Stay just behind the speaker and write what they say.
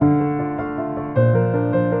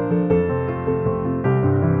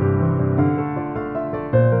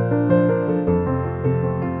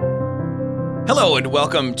Hello and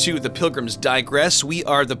welcome to the Pilgrims Digress. We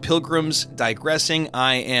are the Pilgrims Digressing.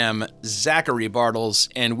 I am Zachary Bartles,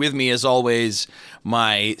 and with me, as always,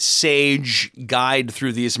 my sage guide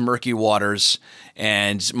through these murky waters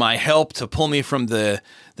and my help to pull me from the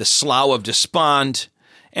slough of despond,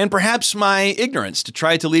 and perhaps my ignorance to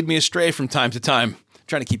try to lead me astray from time to time. I'm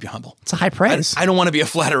trying to keep you humble. It's a high praise. I don't want to be a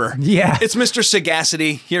flatterer. Yeah. It's Mr.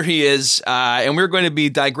 Sagacity. Here he is. And we're going to be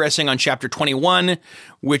digressing on chapter 21,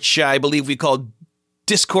 which I believe we called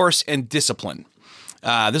Discourse and Discipline.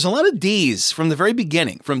 There's a lot of D's from the very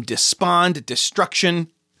beginning, from despond, destruction.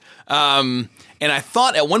 And I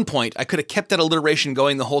thought at one point I could have kept that alliteration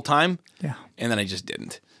going the whole time. Yeah. And then I just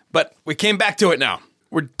didn't. But we came back to it now.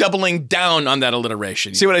 We're doubling down on that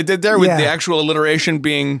alliteration. See what I did there with the actual alliteration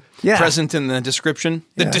being present in the description?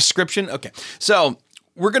 The description? Okay. So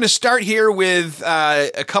we're going to start here with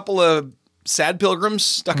a couple of sad pilgrims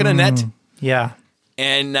stuck in a net. Yeah.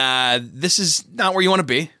 And this is not where you want to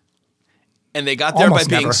be. And they got there Almost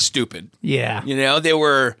by being never. stupid. Yeah. You know,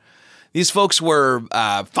 these folks were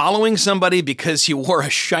following somebody because he wore a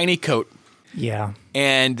shiny coat. Yeah.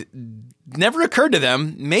 And never occurred to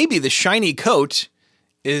them, maybe the shiny coat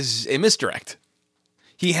is a misdirect.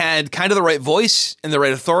 He had kind of the right voice and the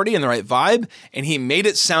right authority and the right vibe, and he made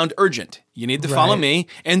it sound urgent. You need to follow me.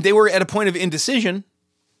 And they were at a point of indecision.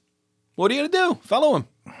 What are you going to do? Follow him.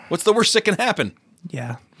 What's the worst that can happen?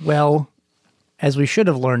 Yeah. Well, as we should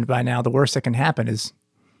have learned by now, the worst that can happen is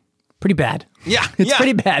pretty bad. Yeah. It's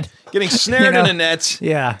pretty bad. Getting snared in a net.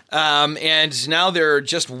 Yeah. And now they're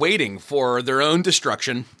just waiting for their own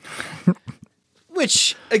destruction.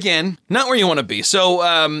 Which, again, not where you want to be.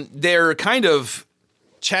 So they're kind of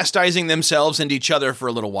chastising themselves and each other for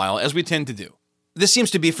a little while, as we tend to do. This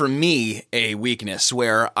seems to be, for me, a weakness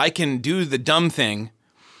where I can do the dumb thing,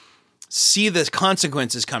 see the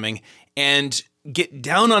consequences coming, and get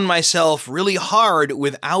down on myself really hard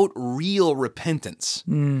without real repentance.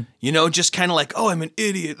 You know, just kind of like, oh, I'm an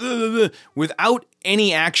idiot, without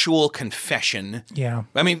any actual confession. Yeah.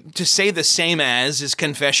 I mean, to say the same as is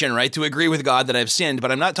confession, right? To agree with God that I've sinned,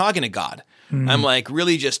 but I'm not talking to God. I'm like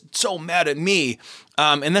really just so mad at me.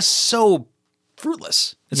 And that's so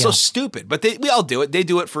fruitless. It's so stupid. But we all do it. They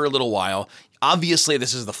do it for a little while. Obviously,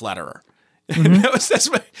 this is the flatterer. That's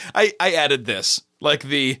what I added this. Like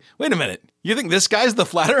wait a minute, you think this guy's the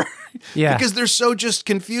flatterer? Yeah. Because they're so just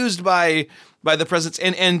confused by the presence.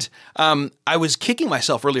 And I was kicking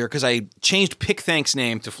myself earlier because I changed Pickthank's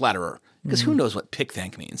name to flatterer. Because who knows what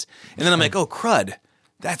Pickthank means? And then I'm like, oh, crud,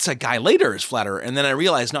 that's a guy later is flatterer. And then I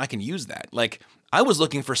realized, no, I can use that. Like, I was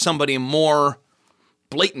looking for somebody more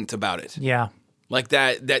blatant about it. Yeah. Like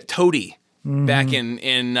that toady back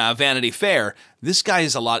in Vanity Fair. This guy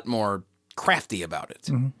is a lot more crafty about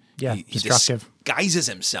it. Yeah. He Destructive. disguises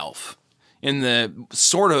himself in the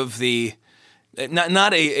sort of the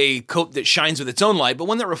not a coat that shines with its own light, but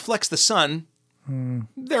one that reflects the sun.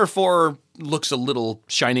 Therefore, looks a little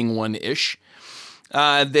shining one-ish.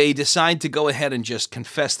 They decide to go ahead and just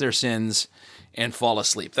confess their sins and fall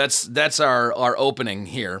asleep. That's our opening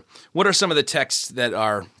here. What are some of the texts that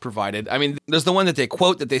are provided? I mean, there's the one that they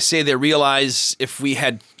quote that they say they realize if we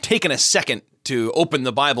had taken a second to open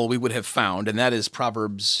the Bible, we would have found, and that is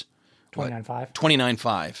Proverbs 29:5.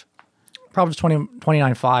 29:5. Proverbs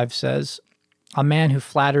 29:5 says, "A man who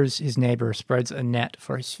flatters his neighbor spreads a net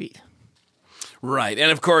for his feet." Right.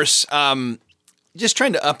 And of course, just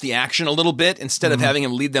trying to up the action a little bit instead of having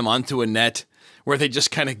him lead them onto a net where they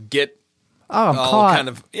just kind of get I'm all caught. kind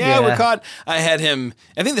of, we're caught. I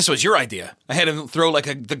think this was your idea. I had him throw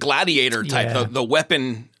like the gladiator type, the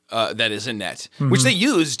weapon that is a net, which they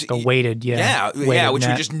used. The weighted, weighted which net.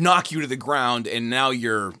 would just knock you to the ground and now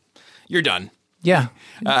you're done. Yeah.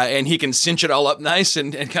 And he can cinch it all up nice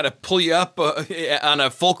and kind of pull you up on a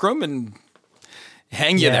fulcrum and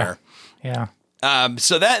hang you there. Yeah.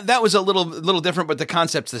 So that was a little different, but the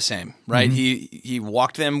concept's the same, right? He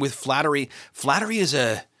walked them with flattery. Flattery is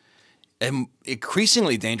an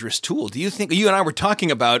increasingly dangerous tool. Do you think, you and I were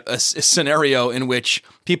talking about a scenario in which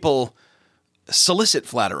people solicit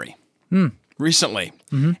flattery recently.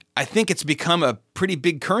 I think it's become a pretty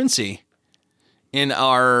big currency in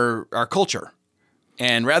our culture.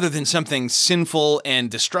 And rather than something sinful and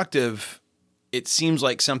destructive, it seems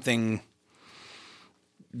like something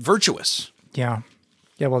virtuous. Yeah.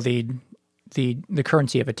 Yeah, well, the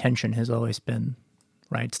currency of attention has always been,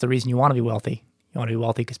 right? It's the reason you want to be wealthy. You want to be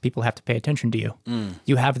wealthy because people have to pay attention to you.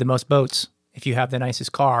 You have the most boats. If you have the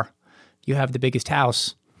nicest car, you have the biggest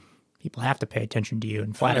house, people have to pay attention to you.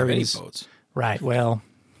 And flattery is... boats. Right, well,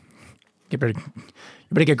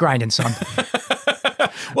 better get grinding, son.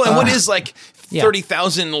 Well, and what is like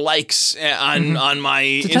 30,000 likes on my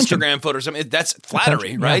Instagram photos? I mean, that's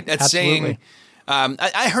flattery, right? That's absolutely. saying.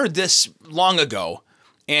 I heard this long ago,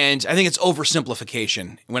 and I think it's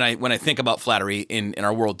oversimplification when I think about flattery in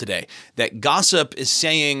our world today. That gossip is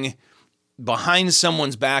saying behind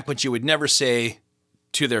someone's back what you would never say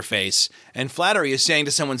to their face, and flattery is saying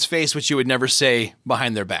to someone's face what you would never say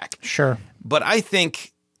behind their back. Sure. But I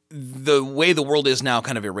think the way the world is now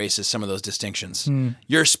kind of erases some of those distinctions.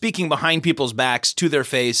 You're speaking behind people's backs to their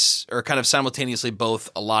face, or kind of simultaneously both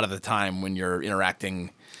a lot of the time when you're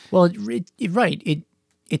interacting. Well, right.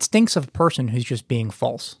 It stinks of a person who's just being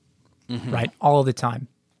false, right? All the time.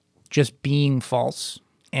 Just being false.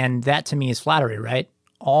 And that to me is flattery, right?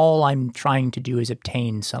 All I'm trying to do is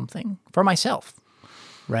obtain something for myself,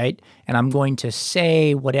 right? And I'm going to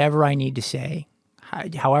say whatever I need to say,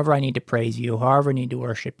 however I need to praise you, however I need to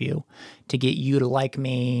worship you, to get you to like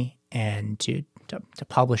me and to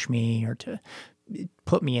publish me, or to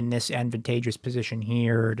put me in this advantageous position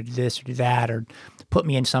here, or to this or to that, or put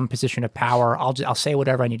me in some position of power. I'll say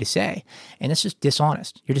whatever I need to say. And it's just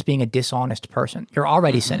dishonest. You're just being a dishonest person. You're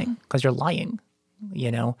already sinning because you're lying.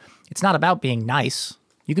 It's not about being nice.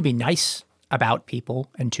 You can be nice about people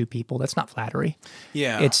and to people. That's not flattery.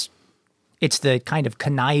 Yeah. It's the kind of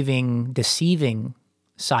conniving, deceiving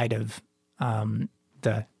side of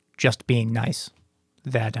the just being nice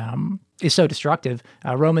that is so destructive.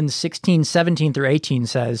 Romans 16:17-18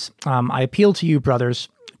 says, I appeal to you, brothers,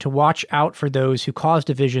 to watch out for those who cause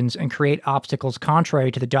divisions and create obstacles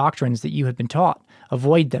contrary to the doctrines that you have been taught.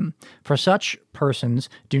 Avoid them, for such persons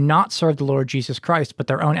do not serve the Lord Jesus Christ, but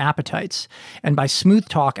their own appetites. And by smooth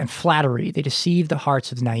talk and flattery, they deceive the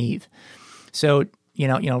hearts of the naive. So,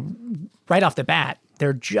 right off the bat,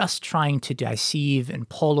 they're just trying to deceive and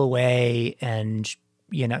pull away and,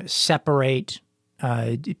 separate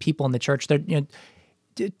people in the church.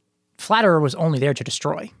 Flatterer was only there to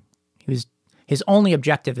destroy. His only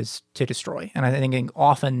objective is to destroy. And I think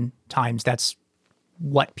oftentimes that's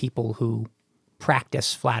what people who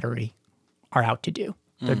practice flattery are out to do.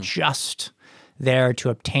 They're just there to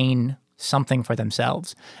obtain something for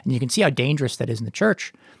themselves. And you can see how dangerous that is in the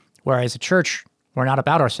church. Whereas a church, we're not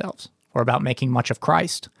about ourselves. We're about making much of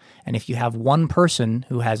Christ. And if you have one person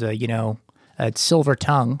who has a silver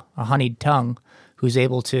tongue, a honeyed tongue, who's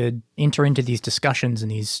able to enter into these discussions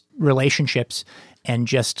and these relationships and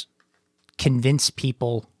just convince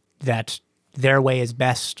people that their way is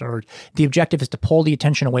best, or the objective is to pull the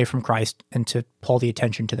attention away from Christ and to pull the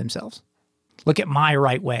attention to themselves. Look at my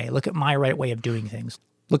right way. Look at my right way of doing things.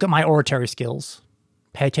 Look at my oratory skills.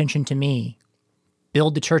 Pay attention to me.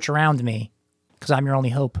 Build the church around me, because I'm your only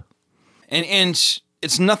hope. And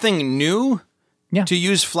it's nothing new to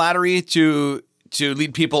use flattery to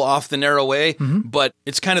lead people off the narrow way, but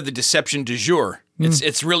it's kind of the deception du jour.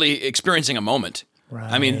 It's really experiencing a moment.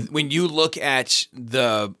 Right. I mean, when you look at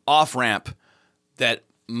the off-ramp that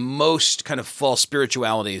most kind of false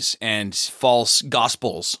spiritualities and false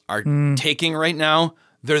gospels are taking right now,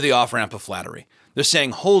 they're the off-ramp of flattery. They're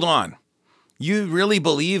saying, hold on, you really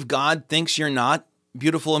believe God thinks you're not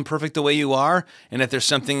beautiful and perfect the way you are, and that there's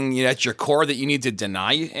something at your core that you need to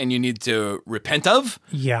deny and you need to repent of?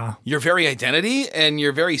 Yeah. Your very identity and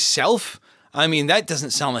your very self? I mean, that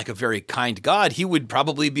doesn't sound like a very kind God. He would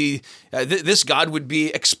probably be, this God would be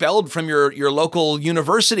expelled from your local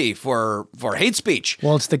university for hate speech.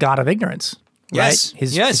 Well, it's the God of ignorance, right? Yes.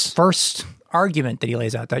 His first argument that he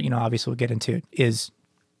lays out that, obviously we'll get into is,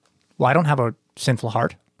 well, I don't have a sinful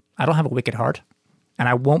heart. I don't have a wicked heart. And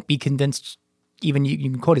I won't be convinced, even you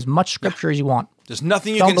can quote as much scripture as you want. There's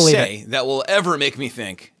nothing you can say that will ever make me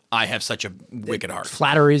think I have such a wicked heart.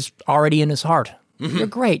 Flattery is already in his heart. You're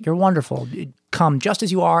great. You're wonderful. Come just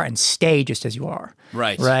as you are and stay just as you are.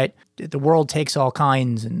 Right. Right? The world takes all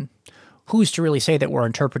kinds, and who's to really say that we're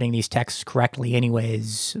interpreting these texts correctly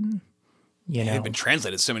anyways? And, they've been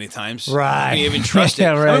translated so many times. Right. We even trust it.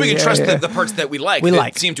 Right. We can trust the parts that we like.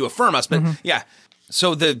 That seem to affirm us. But yeah.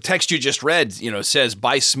 So the text you just read, says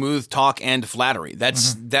by smooth talk and flattery.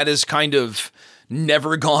 That is kind of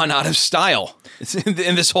never gone out of style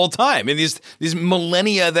in this whole time. In these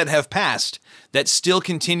millennia that have passed, that still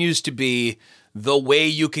continues to be the way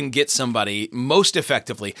you can get somebody most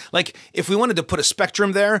effectively. Like, if we wanted to put a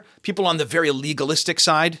spectrum there, people on the very legalistic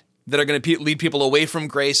side that are going to lead people away from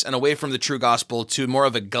grace and away from the true gospel to more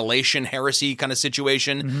of a Galatian heresy kind of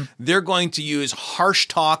situation, they're going to use harsh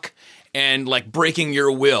talk and like breaking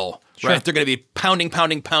your will, right? They're going to be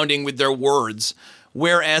pounding with their words.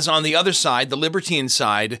 Whereas on the other side, the libertine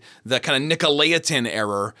side, the kind of Nicolaitan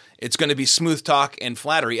error, it's going to be smooth talk and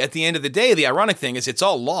flattery. At the end of the day, the ironic thing is it's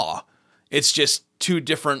all law. It's just two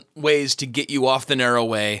different ways to get you off the narrow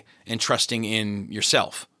way and trusting in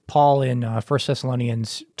yourself. Paul in 1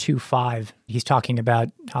 Thessalonians 2:5, he's talking about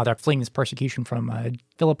how they're fleeing this persecution from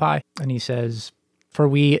Philippi, and he says, "For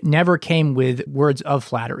we never came with words of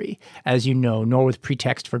flattery, as you know, nor with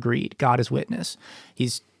pretext for greed. God is witness."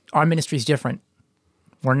 Our ministry is different.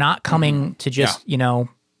 We're not coming to just,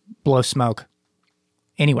 blow smoke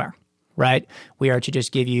anywhere, right? We are to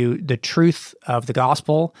just give you the truth of the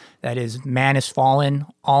gospel. That is, man is fallen,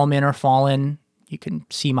 all men are fallen. You can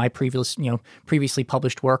see my previously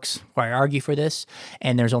published works where I argue for this,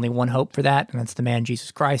 and there's only one hope for that, and that's the man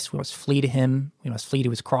Jesus Christ. We must flee to him. We must flee to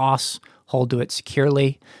his cross, hold to it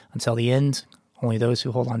securely until the end. Only those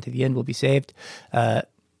who hold on to the end will be saved.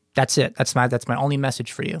 That's it. That's my only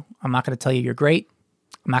message for you. I'm not going to tell you you're great.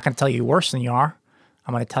 I'm not going to tell you you're worse than you are.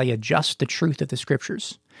 I'm going to tell you just the truth of the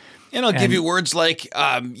scriptures. And I'll give you words like,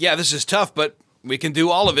 this is tough, but we can do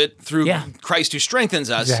all of it through Christ who strengthens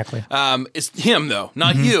us. Exactly. It's him, though,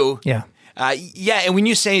 not you. Yeah. And when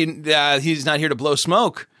you say he's not here to blow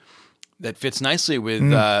smoke, that fits nicely with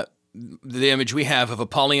the image we have of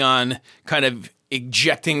Apollyon kind of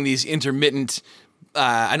ejecting these intermittent,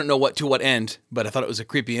 I don't know to what end, but I thought it was a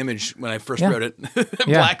creepy image when I first wrote it.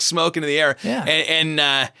 Black smoke into the air. Yeah.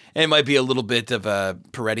 And it might be a little bit of a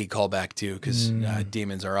Peretti callback, too, because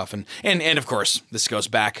demons are often... And, of course, this goes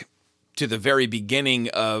back to the very beginning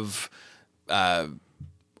of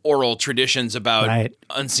oral traditions about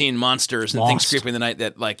unseen monsters and things creeping in the night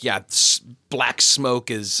that, black smoke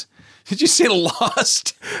is... Did you say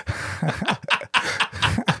Lost?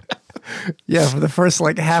 Yeah, for the first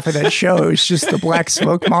half of that show, it was just the black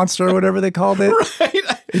smoke monster or whatever they called it. Right.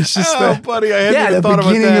 It's just buddy, I hadn't even thought about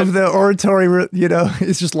that. the beginning of the oratory,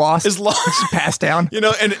 it's just lost. It's lost. It's just passed down.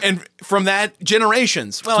 And from that,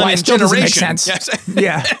 generations. Well, it still doesn't make generations. sense.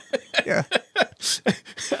 Yeah. Yeah.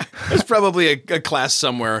 There's probably a class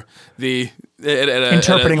somewhere,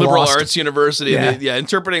 Interpreting at a liberal Lost. Arts University. Yeah.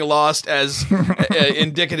 Interpreting Lost as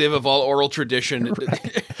indicative of all oral tradition.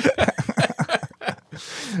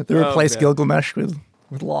 They replaced Gilgamesh with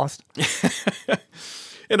Lost.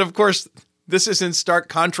 And of course, this is in stark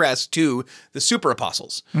contrast to the super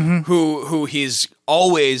apostles, who he's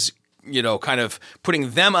always, kind of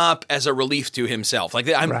putting them up as a relief to himself.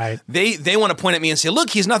 They want to point at me and say, look,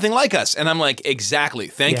 he's nothing like us. And I'm like, exactly.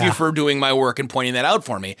 Thank you for doing my work and pointing that out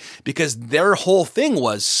for me, because their whole thing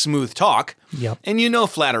was smooth talk. Yep. And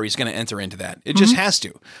flattery is going to enter into that. It just has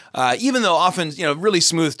to. Even though often, really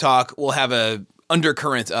smooth talk will have a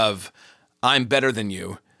undercurrent of I'm better than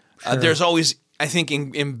you. Sure. There's always, I think,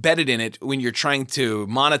 embedded in it when you're trying to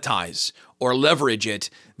monetize or leverage it,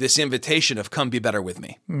 this invitation of come be better with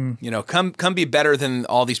me. Come be better than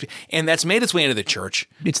all these people. And that's made its way into the church.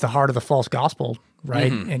 It's the heart of the false gospel,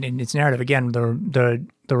 right? And in its narrative, again, the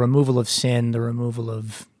removal of sin, the removal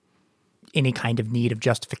of any kind of need of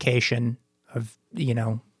justification of,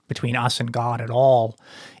 between us and God at all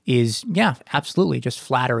is, absolutely just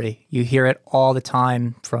flattery. You hear it all the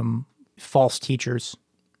time from false teachers.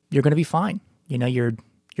 You're going to be fine. You're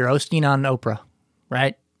Osteen on Oprah,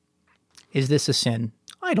 right? Is this a sin?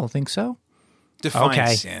 I don't think so.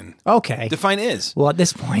 Define sin. Okay. Define is. Well, at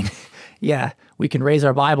this point, we can raise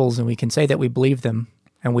our Bibles and we can say that we believe them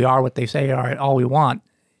and we are what they say are all we want.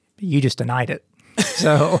 You just denied it.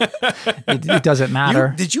 So it doesn't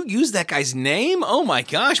matter. Did you use that guy's name? Oh my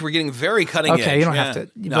gosh, we're getting very cutting edge. Okay, you don't have to.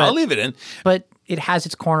 No, I'll leave it in. But it has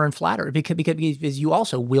its corner in flattery because you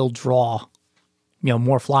also will draw,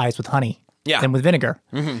 more flies with honey than with vinegar.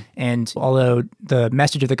 And although the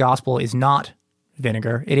message of the gospel is not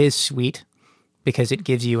vinegar, it is sweet because it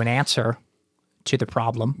gives you an answer to the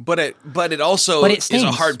problem. But it also is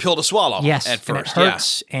a hard pill to swallow. Yes, at first. And it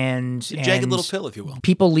hurts, and a jagged little pill, if you will.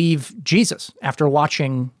 People leave Jesus after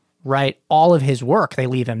watching all of his work. They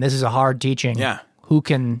leave him. This is a hard teaching. Yeah. Who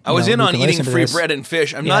can? I was in on eating free bread and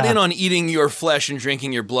fish. I'm not in on eating your flesh and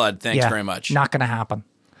drinking your blood. Thanks very much. Not going to happen.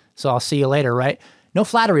 So I'll see you later. Right? No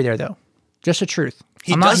flattery there, though. Just the truth.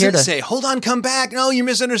 He doesn't say, hold on, come back. No, you're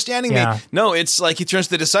misunderstanding me. No, it's like he turns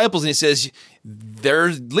to the disciples and he says, they're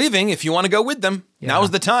leaving if you want to go with them. Now's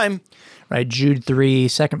the time. Right. Jude 3,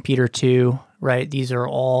 2 Peter 2, right? These are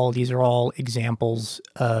all examples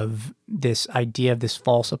of this idea of this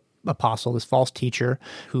false apostle, this false teacher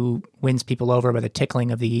who wins people over by the tickling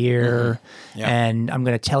of the ear. And I'm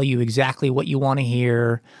going to tell you exactly what you want to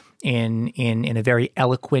hear in a very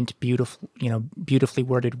eloquent, beautifully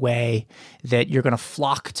worded way that you're going to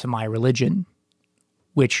flock to my religion,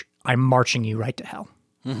 which I'm marching you right to hell.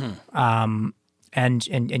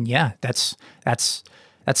 And yeah, that's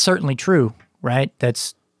certainly true, right?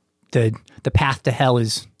 That's the path to hell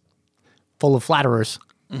is full of flatterers.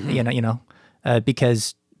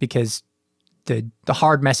 Because the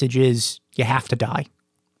hard message is you have to die,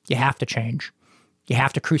 you have to change, you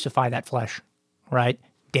have to crucify that flesh, right?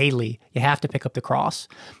 Daily, you have to pick up the cross.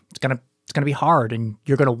 It's gonna be hard, and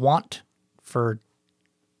you're gonna want for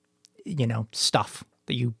stuff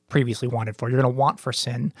that you previously wanted for. You're gonna want for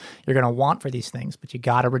sin. You're gonna want for these things, but you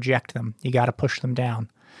got to reject them. You got to push them down.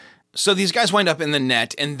 So these guys wind up in the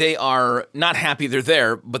net, and they are not happy they're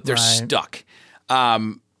there, but they're stuck.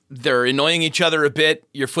 They're annoying each other a bit.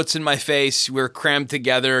 Your foot's in my face. We're crammed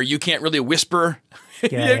together. You can't really whisper.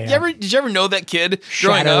 Did you ever know that kid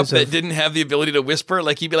growing up that didn't have the ability to whisper?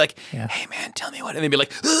 Like, you'd be like, hey, man, tell me what. And they'd be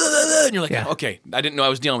like, and you're like, okay, I didn't know I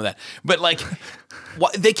was dealing with that. But, like,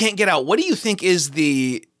 they can't get out. What do you think is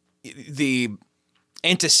the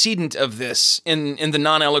antecedent of this in the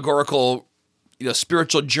non-allegorical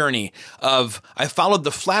spiritual journey of, I followed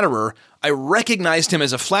the flatterer, I recognized him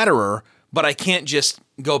as a flatterer, but I can't just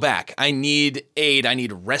go back. I need aid. I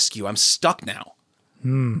need rescue. I'm stuck now.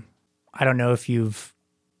 I don't know if you've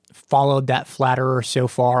followed that flatterer so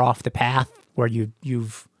far off the path where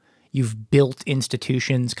you've built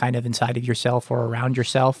institutions kind of inside of yourself or around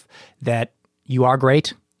yourself that you are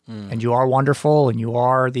great and you are wonderful and you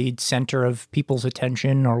are the center of people's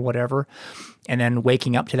attention or whatever. And then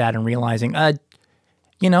waking up to that and realizing,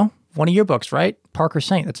 one of your books, right? Parker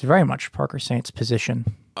Saint. That's very much Parker Saint's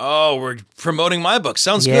position. Oh, we're promoting my book.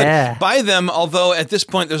 Sounds good. Buy them, although at this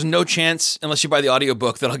point there's no chance, unless you buy the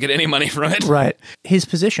audiobook, that I'll get any money from it. Right. His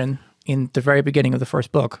position in the very beginning of the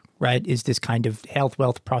first book, right, is this kind of health,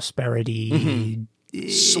 wealth, prosperity. Mm-hmm.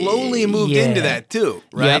 Slowly moved into that too,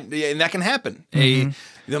 right? Yep. And that can happen.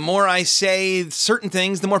 The more I say certain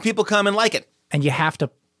things, the more people come and like it. And you have to,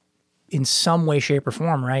 in some way, shape, or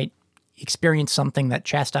form, right, experience something that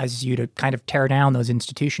chastises you to kind of tear down those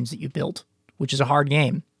institutions that you built, which is a hard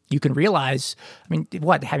game. You can realize,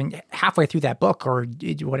 having halfway through that book or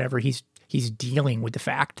whatever, he's dealing with the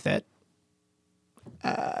fact that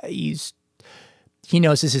he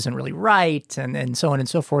knows this isn't really right and so on and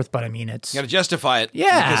so forth. But it's... You got to justify it.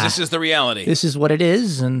 Yeah. Because this is the reality. This is what it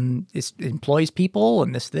is, and it employs people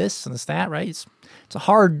and this and this that, right? It's a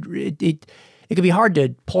hard... It can be hard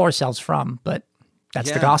to pull ourselves from, but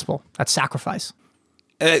that's the gospel. That's sacrifice.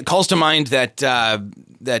 It calls to mind that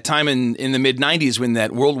time in the mid-'90s when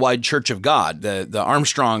that Worldwide Church of God, the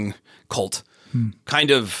Armstrong cult,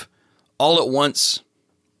 kind of all at once,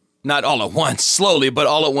 not all at once, slowly, but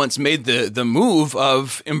all at once made the move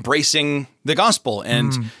of embracing the gospel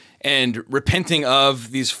and repenting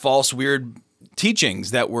of these false, weird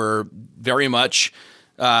teachings that were very much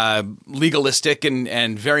legalistic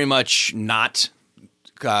and very much not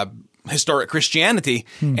historic Christianity.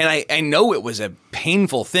 And I know it was a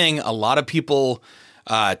painful thing. A lot of people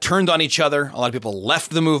turned on each other. A lot of people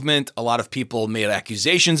left the movement. A lot of people made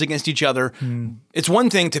accusations against each other. It's one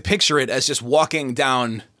thing to picture it as just walking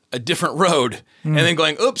down a different road and then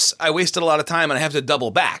going, oops, I wasted a lot of time and I have to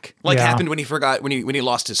double back. Like happened when he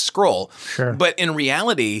lost his scroll. Sure. But in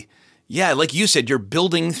reality, like you said, you're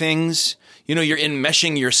building things. You're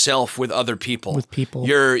enmeshing yourself with other people.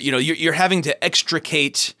 You're having to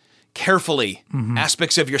extricate carefully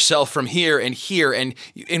aspects of yourself from here, and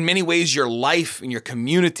in many ways your life and your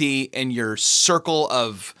community and your circle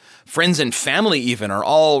of friends and family even are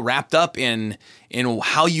all wrapped up in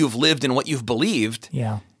how you've lived and what you've believed.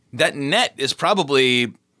 That net is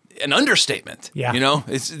probably an understatement.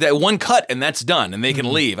 It's that one cut and that's done and they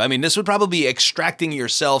can leave. This would probably be extracting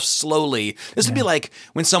yourself slowly. This would be like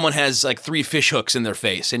when someone has like 3 fish hooks in their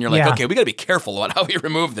face and you're like, okay, we got to be careful about how we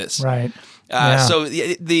remove this. Right. So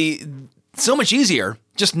so much easier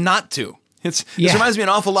just not to. This reminds me an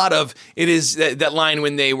awful lot of it is that line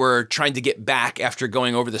when they were trying to get back after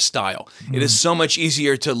going over the stile. It is so much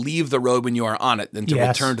easier to leave the road when you are on it than to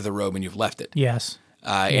return to the road when you've left it. Yes.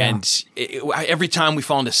 And every time we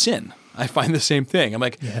fall into sin, I find the same thing. I'm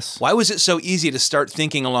like, why was it so easy to start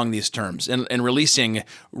thinking along these terms and releasing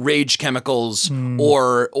rage chemicals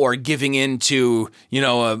or giving into,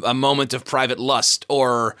 a moment of private lust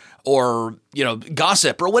or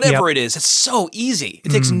gossip or whatever it is? It's so easy. It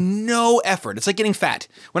takes no effort. It's like getting fat.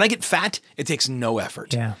 When I get fat, it takes no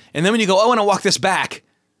effort. Yeah. And then when you go, I want to walk this back,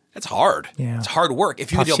 that's hard. Yeah. It's hard work.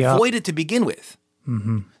 If you could avoid it to begin with,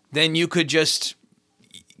 then you could just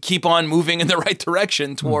keep on moving in the right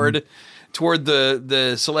direction toward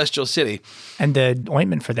the celestial city. And the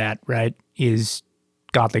ointment for that, right, is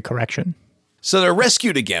godly correction. So they're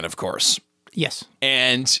rescued again, of course. Yes.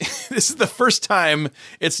 And this is the first time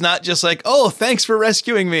it's not just like, oh, thanks for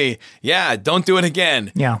rescuing me. Yeah, don't do it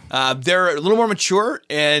again. Yeah. They're a little more mature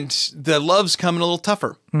and the love's coming a little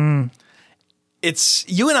tougher. It's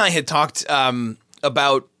you and I had talked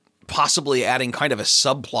about possibly adding kind of a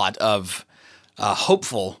subplot of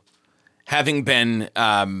Hopeful having been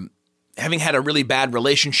having had a really bad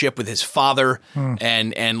relationship with his father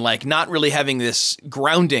and like not really having this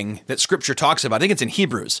grounding that Scripture talks about. I think it's in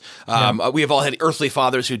Hebrews. We have all had earthly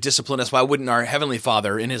fathers who discipline us. Why wouldn't our Heavenly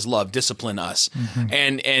Father in his love discipline us?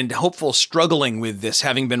 And Hopeful struggling with this,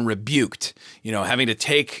 having been rebuked, having to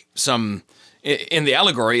take some, in the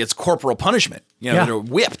allegory, it's corporal punishment. They're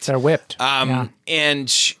whipped. They're whipped.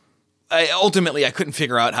 And ultimately, I couldn't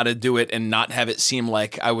figure out how to do it and not have it seem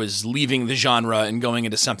like I was leaving the genre and going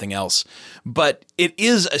into something else. But it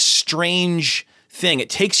is a strange thing. It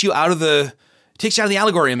takes you out of the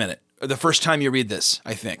allegory a minute, the first time you read this,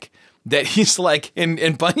 I think. That he's like,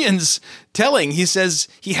 in Bunyan's telling, he says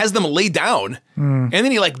he has them lay down and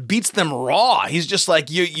then he like beats them raw. He's just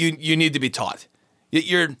like, you need to be taught.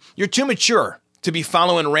 You're too mature to be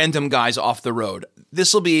following random guys off the road.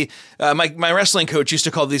 This will be, my wrestling coach used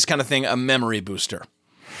to call these kind of thing a memory booster.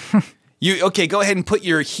 Go ahead and put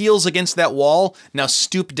your heels against that wall. Now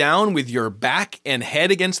stoop down with your back and head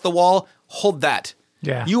against the wall. Hold that.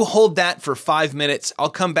 Yeah. You hold that for 5 minutes. I'll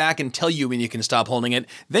come back and tell you when you can stop holding it.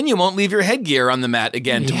 Then you won't leave your headgear on the mat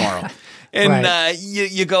again tomorrow. And right.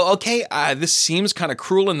 You go, okay, this seems kind of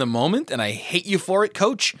cruel in the moment, and I hate you for it,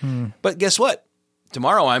 coach. But guess what?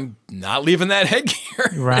 Tomorrow I'm not leaving that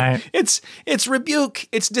headgear. Right. It's rebuke,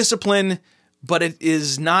 it's discipline, but it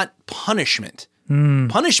is not punishment.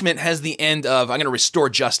 Punishment has the end of, I'm going to restore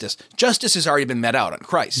justice. Justice has already been met out on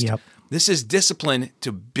Christ. Yep. This is discipline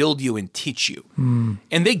to build you and teach you.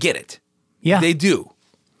 And they get it. Yeah. They do.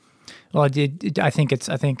 Well, I think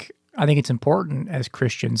it's important as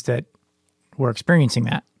Christians that we're experiencing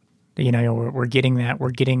that. We're getting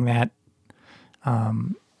that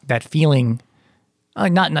that feeling.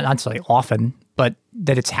 Not necessarily often, but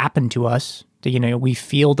that it's happened to us. That we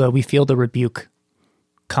feel the rebuke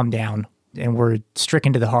come down, and we're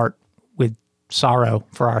stricken to the heart with sorrow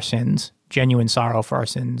for our sins, genuine sorrow for our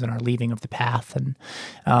sins and our leaving of the path, and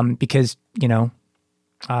because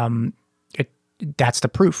that's the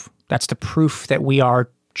proof. That's the proof that we are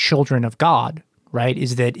children of God. Right?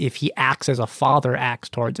 Is that if He acts as a father acts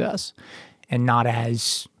towards us, and not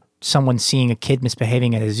as someone seeing a kid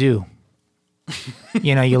misbehaving at a zoo.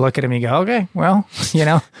 You look at him and you go, okay, well,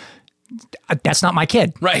 that's not my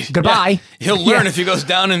kid. Right. Goodbye. Yeah. He'll learn if he goes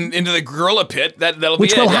down into the gorilla pit. That'll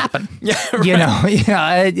Which be will it. happen. Yeah.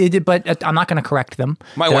 Right. But I'm not going to correct them.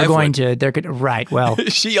 My wife would. They're going to, right. Well,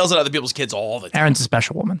 she yells at other people's kids all the time. Erin's a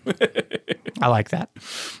special woman. I like that.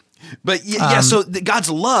 But so God's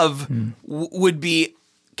love would be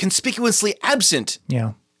conspicuously absent.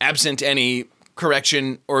 Yeah. Absent any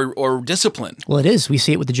correction or discipline. Well, it is. We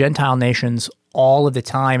see it with the Gentile nations all of the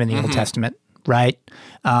time in the Old Testament, right?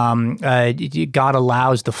 God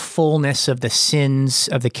allows the fullness of the sins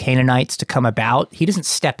of the Canaanites to come about. He doesn't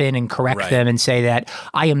step in and correct them and say that,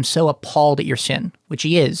 I am so appalled at your sin, which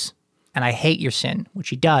He is, and I hate your sin, which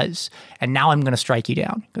He does, and now I'm going to strike you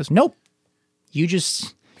down. He goes, nope. You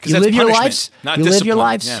live your lives. You live your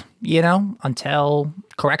lives, until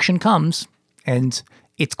correction comes, and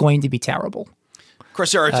it's going to be terrible. Of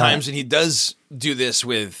course, there are times when He does do this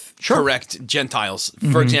with correct Gentiles,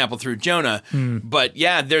 for example, through Jonah. But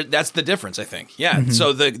that's the difference, I think. Yeah.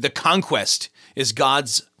 So the conquest is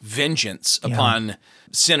God's vengeance upon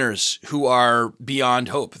sinners who are beyond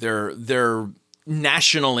hope. They're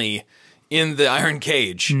nationally in the iron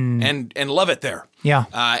cage and love it there. Yeah.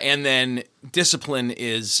 And then discipline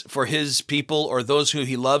is for His people or those who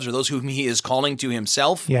He loves or those whom He is calling to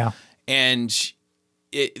Himself. Yeah. And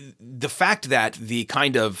the fact that the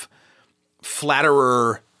kind of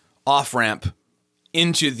flatterer off-ramp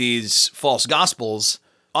into these false gospels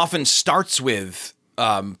often starts with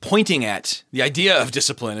pointing at the idea of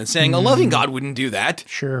discipline and saying, a loving God wouldn't do that.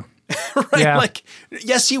 Sure. Right? Yeah. Like,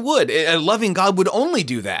 yes, He would. A loving God would only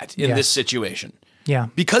do that in this situation. Yeah.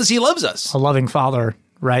 Because He loves us. A loving father,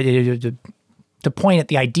 right? To point at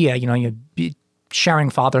the idea, sharing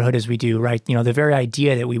fatherhood as we do, right? The very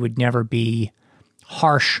idea that we would never be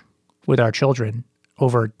harsh with our children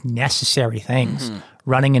over necessary things,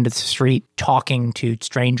 running into the street, talking to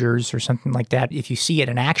strangers or something like that. If you see it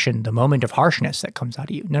in action, the moment of harshness that comes out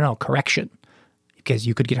of you, no, correction, because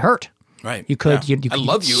you could get hurt. Right. You could. Yeah. You I could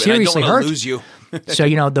love you, seriously and I don't want hurt. to lose you.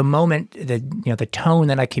 So the moment, the tone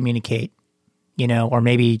that I communicate, or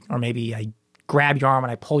maybe I grab your arm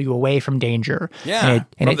and I pull you away from danger. Yeah.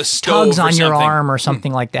 And it tugs on your arm or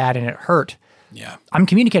something like that, and it hurt. Yeah. I'm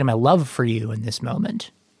communicating my love for you in this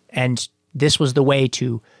moment. And this was the way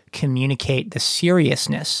to communicate the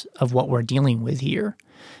seriousness of what we're dealing with here,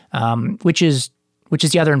 which is which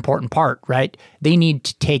is the other important part, right? They need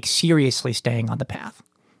to take seriously staying on the path.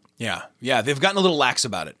 Yeah. Yeah. They've gotten a little lax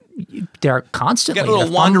about it. They're constantly Got a little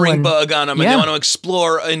they're wandering fumbling. bug on them, and Yeah. they want to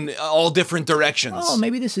explore in all different directions. Oh,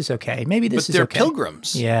 maybe this is okay. Maybe this But is they're okay.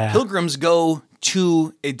 pilgrims. Yeah. Pilgrims go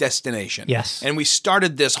to a destination. Yes. And we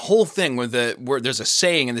started this whole thing where there's a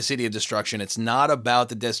saying in the City of Destruction, it's not about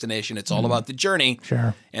the destination, it's all about the journey.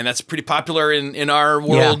 Sure. And that's pretty popular in our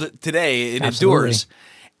world today. It Absolutely. endures.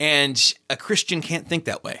 And a Christian can't think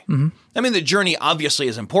that way. I mean, the journey obviously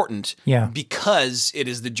is important Yeah. because it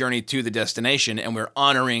is the journey to the destination, and we're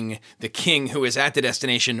honoring the king who is at the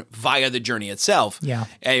destination via the journey itself. Yeah.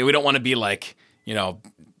 And we don't want to be like,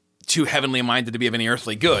 too heavenly minded to be of any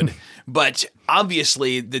earthly good. But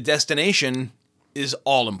obviously, the destination is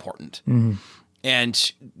all important.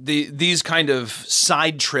 And these kind of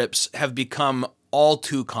side trips have become all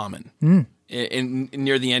too common in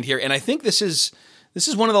near the end here. And I think this is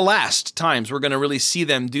one of the last times we're going to really see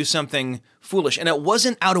them do something foolish. And it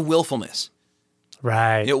wasn't out of willfulness.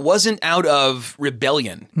 Right. It wasn't out of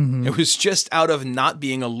rebellion. It was just out of not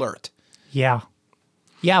being alert. Yeah.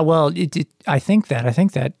 Yeah, well, I think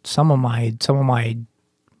that some of my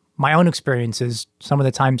own experiences, some of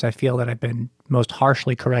the times I feel that I've been most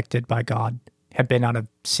harshly corrected by God have been out of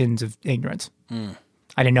sins of ignorance. I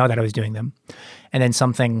didn't know that I was doing them. And then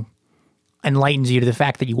something enlightens you to the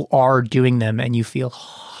fact that you are doing them and you feel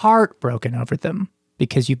heartbroken over them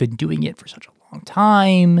because you've been doing it for such a long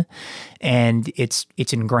time and it's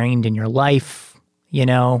ingrained in your life,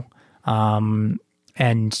 and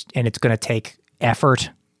it's going to take effort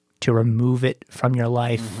to remove it from your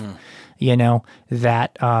life,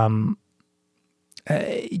 that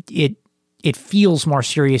it feels more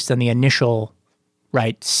serious than the initial,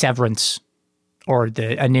 right, severance or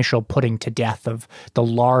the initial putting to death of the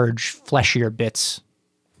large, fleshier bits,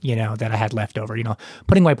 that I had left over.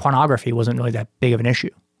 Putting away pornography wasn't really that big of an issue.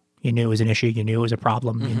 You knew it was an issue. You knew it was a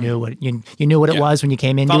problem. You knew what you knew what it was when you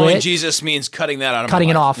came into Following it. Jesus means cutting that out of Cutting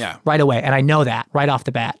my it life. off Yeah. right away, and I know that right off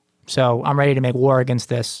the bat. So I'm ready to make war against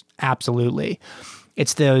this. Absolutely,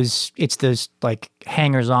 it's those like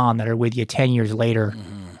hangers on that are with you 10 years later,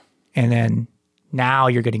 and then now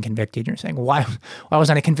you're getting convicted. And you're saying, why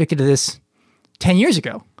wasn't I convicted of this 10 years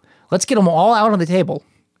ago? Let's get them all out on the table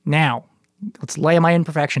now. Let's lay my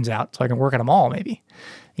imperfections out so I can work on them all, maybe.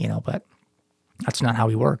 But that's not how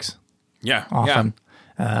he works. Yeah. Often.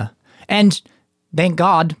 And thank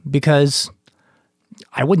God, because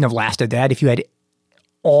I wouldn't have lasted that if you had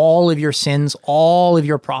all of your sins, all of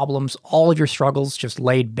your problems, all of your struggles just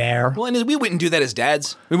laid bare. Well, and we wouldn't do that as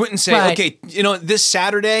dads. We wouldn't say, Right. okay, this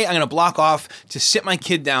Saturday, I'm going to block off to sit my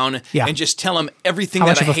kid down Yeah. and just tell him everything How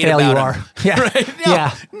that much I of a hate fail about you him. are. Yeah. Right?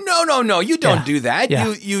 Yeah. No. You don't Yeah. do that.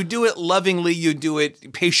 Yeah. You do it lovingly. You do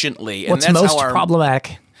it patiently. And What's that's most how our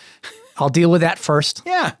problematic? I'll deal with that first.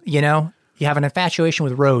 Yeah. You have an infatuation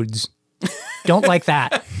with roads. Don't like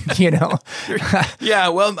that, Yeah,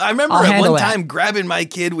 well, I remember I'll at handle one that. time grabbing my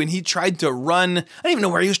kid when he tried to run. I didn't even know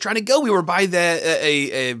where he was trying to go. We were by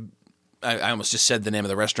I almost just said the name of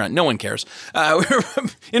the restaurant. No one cares. We were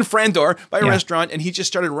in Frandor by a Yeah. restaurant, and he just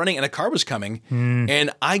started running, and a car was coming.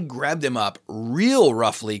 And I grabbed him up real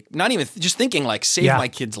roughly, not even just thinking like save Yeah. my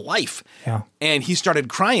kid's life. Yeah. And he started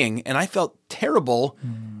crying, and I felt terrible.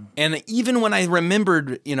 And even when I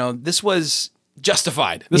remembered, this was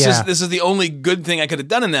justified. This Yeah. is the only good thing I could have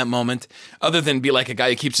done in that moment, other than be like a guy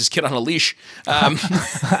who keeps his kid on a leash.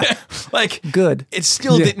 Like Good. It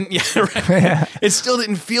still Yeah. didn't. Yeah, right. It still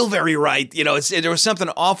didn't feel very right. There was something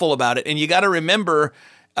awful about it, and you got to remember,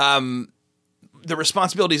 the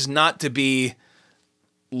responsibility is not to be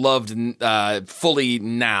loved fully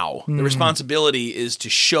now. The responsibility is to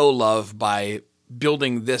show love by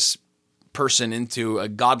building this person into a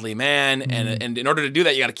godly man, and in order to do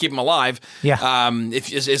that, you got to keep them alive. Yeah.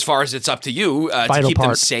 If as far as it's up to you to Vital keep them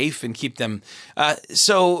part. safe and keep them.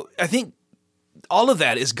 So I think all of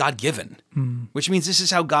that is God given, which means this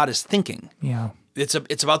is how God is thinking. Yeah. It's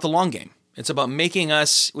about the long game. It's about making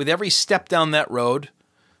us, with every step down that road,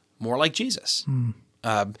 more like Jesus.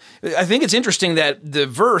 I think it's interesting that the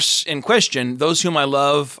verse in question, "Those whom I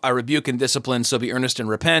love, I rebuke and discipline, so be earnest and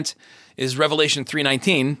repent," is Revelation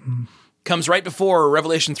 3:19, comes right before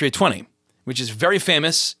Revelation 3:20, which is very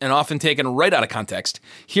famous and often taken right out of context.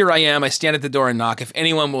 "Here I am, I stand at the door and knock. If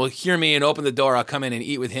anyone will hear me and open the door, I'll come in and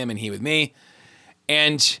eat with him and he with me."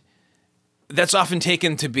 And that's often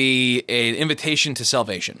taken to be an invitation to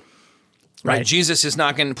salvation. Right? Jesus is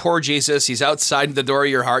knocking. Poor Jesus. He's outside the door of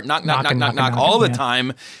your heart. Knock, knock, knock, knock, knock, all the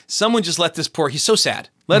time. Someone just let this poor. He's so sad.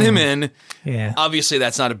 Let him in. Yeah. Obviously,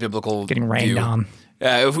 that's not a biblical Getting rained view. on.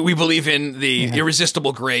 We believe in the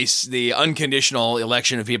irresistible grace, the unconditional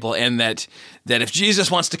election of people, and that if Jesus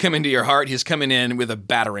wants to come into your heart, he's coming in with a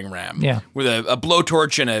battering ram, with a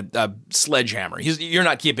blowtorch and a sledgehammer. You're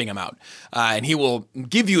not keeping him out. And he will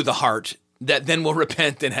give you the heart that then will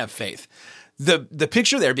repent and have faith. The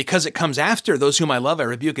picture there, because it comes after those whom I love, I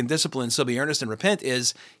rebuke and discipline, so be earnest and repent,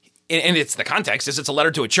 is, and it's the context, is it's a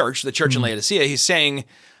letter to a church, the church in Laodicea. He's saying,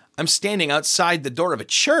 I'm standing outside the door of a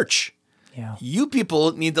church. Yeah. You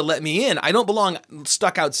people need to let me in. I don't belong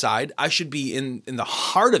stuck outside. I should be in the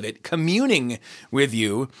heart of it, communing with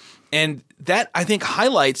you. And that, I think,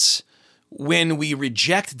 highlights when we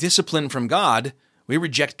reject discipline from God, we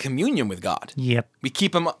reject communion with God. Yep. We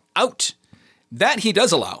keep him out. That he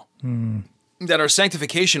does allow. That our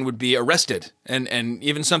sanctification would be arrested and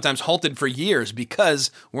even sometimes halted for years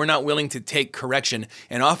because we're not willing to take correction.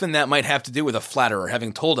 And often that might have to do with a flatterer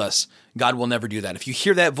having told us God will never do that. If you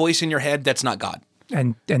hear that voice in your head, that's not God.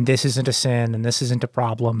 And this isn't a sin, and this isn't a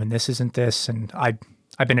problem, and this isn't this, and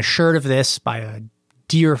I've been assured of this by a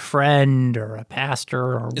dear friend or a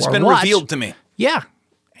pastor or it's been revealed to me. Yeah.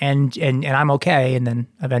 And I'm okay. And then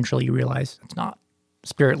eventually you realize it's not.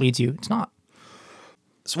 Spirit leads you. It's not.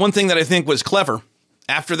 It's one thing that I think was clever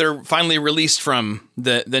after they're finally released from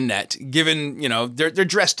the net, given, they're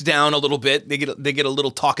dressed down a little bit. They get a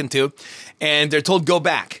little talking to, and they're told, go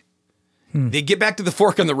back. They get back to the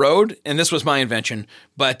fork in the road. And this was my invention,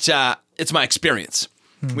 but it's my experience.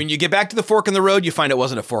 When you get back to the fork in the road, you find it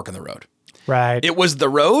wasn't a fork in the road. Right. It was the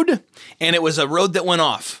road, and it was a road that went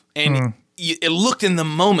off. And it looked in the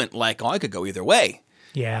moment like, I could go either way.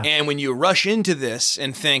 Yeah. And when you rush into this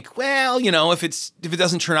and think, well, if it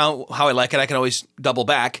doesn't turn out how I like it, I can always double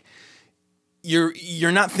back.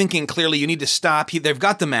 You're not thinking clearly. You need to stop. They've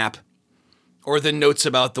got the map or the notes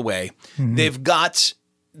about the way. They've got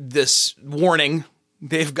this warning.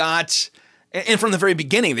 They've got, and from the very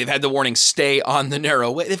beginning, they've had the warning, stay on the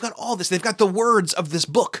narrow way. They've got all this. They've got the words of this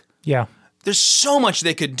book. Yeah. There's so much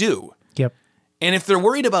they could do. Yep. And if they're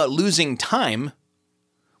worried about losing time,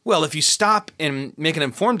 well, if you stop and make an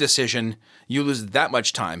informed decision, you lose that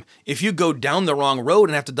much time. If you go down the wrong road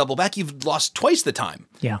and have to double back, you've lost twice the time.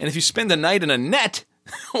 Yeah. And if you spend the night in a net,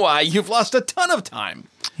 why, you've lost a ton of time.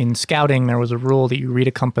 In scouting, there was a rule that you read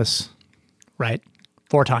a compass, right?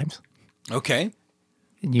 4 times. Okay.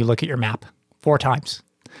 And you look at your map 4 times.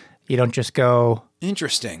 You don't just go.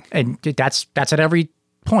 Interesting. And that's at every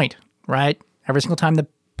point, right? Every single time the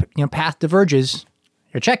path diverges,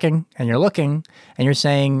 you're checking and you're looking and you're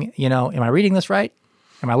saying, am I reading this right?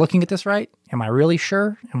 Am I looking at this right? Am I really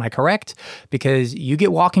sure? Am I correct? Because you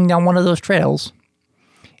get walking down one of those trails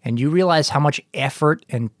and you realize how much effort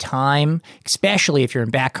and time, especially if you're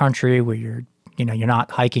in backcountry where you're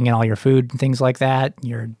not hiking in all your food and things like that.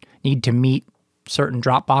 You need to meet certain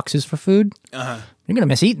drop boxes for food. You're going to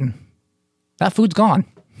miss eating. That food's gone.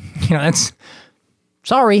 That's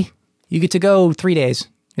sorry. You get to go 3 days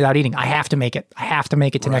without eating. I have to make it. I have to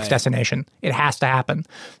make it to next destination. It has to happen.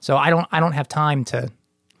 So I don't have time to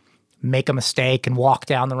make a mistake and walk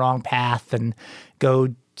down the wrong path and go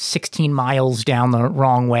 16 miles down the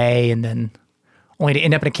wrong way and then only to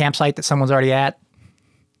end up in a campsite that someone's already at.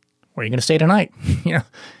 Where are you going to stay tonight? You're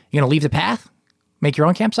going to leave the path, make your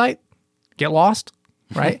own campsite, get lost,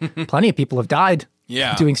 right? Plenty of people have died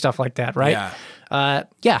doing stuff like that, right?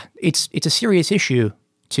 Yeah. It's a serious issue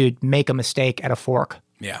to make a mistake at a fork.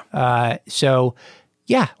 Yeah. So,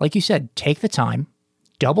 like you said, take the time,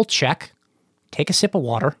 double check, take a sip of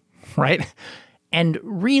water, right? And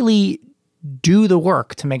really do the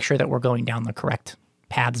work to make sure that we're going down the correct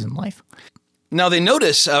paths in life. Now, they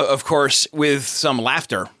notice, of course, with some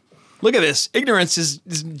laughter, look at this. Ignorance is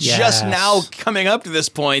just now coming up to this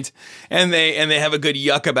point, and they have a good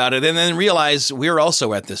yuck about it, and then realize we're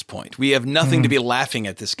also at this point. We have nothing to be laughing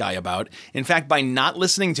at this guy about. In fact, by not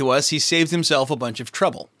listening to us, he saved himself a bunch of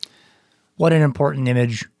trouble. What an important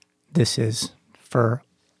image this is for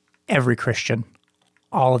every Christian,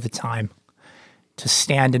 all of the time, to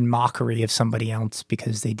stand in mockery of somebody else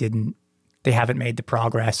because they haven't made the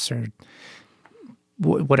progress or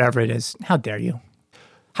whatever it is. How dare you?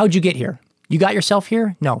 How'd you get here? You got yourself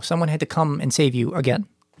here? No, someone had to come and save you again.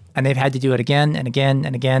 And they've had to do it again and again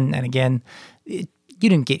and again and again. You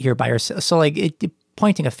didn't get here by yourself. So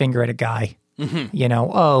pointing a finger at a guy,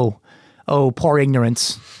 poor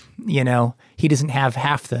ignorance, he doesn't have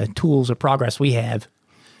half the tools of progress we have.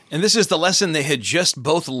 And this is the lesson they had just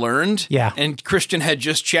both learned. Yeah. And Christian had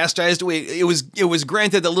just chastised. It was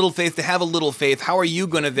granted the little faith to have a little faith. How are you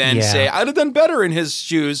going to then say, I'd have done better in his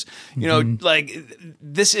shoes?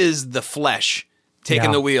 This is the flesh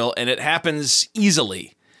taking the wheel, and it happens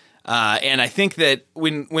easily. And I think that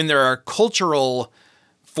when there are cultural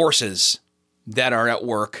forces that are at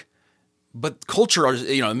work, but culture is,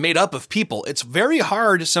 made up of people. It's very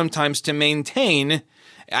hard sometimes to maintain.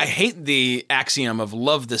 I hate the axiom of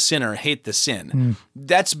love the sinner, hate the sin.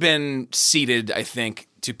 That's been ceded, I think,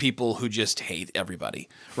 to people who just hate everybody,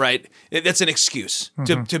 right? That's an excuse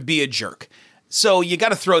to be a jerk. So you got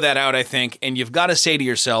to throw that out, I think, and you've got to say to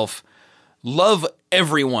yourself, love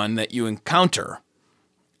everyone that you encounter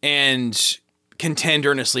and contend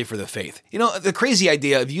earnestly for the faith. The crazy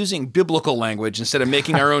idea of using biblical language instead of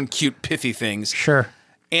making our own cute, pithy things. Sure.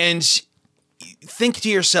 And think to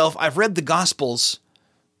yourself, I've read the Gospels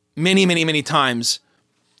many, many, many times.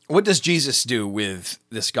 What does Jesus do with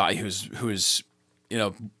this guy who's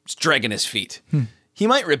dragging his feet? He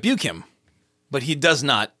might rebuke him, but he does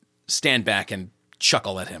not stand back and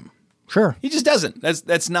chuckle at him. Sure. He just doesn't.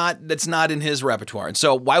 That's not in his repertoire. And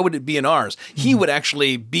so why would it be in ours? He would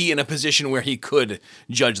actually be in a position where he could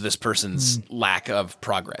judge this person's lack of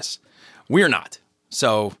progress. We're not.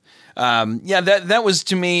 So, that was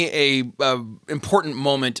to me a important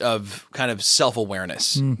moment of kind of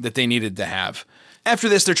self-awareness that they needed to have. After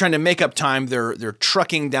this, they're trying to make up time. They're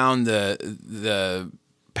trucking down the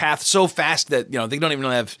path so fast that they don't even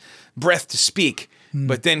have breath to speak.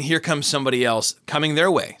 But then here comes somebody else coming their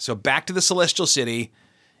way. So back to the Celestial City,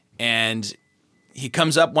 and he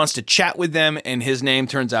comes up, wants to chat with them, and his name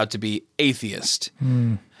turns out to be Atheist.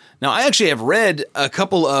 Now, I actually have read a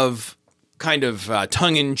couple of kind of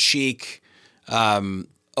tongue-in-cheek,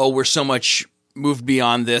 we're so much moved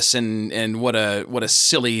beyond this, and what a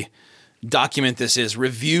silly document this is.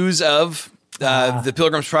 Reviews of the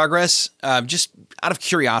Pilgrims Progress, just out of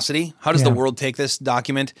curiosity. How does the world take this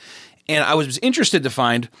document? And I was interested to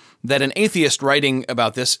find that an atheist writing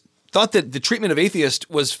about this thought that the treatment of atheist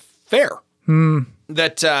was fair.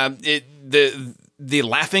 That the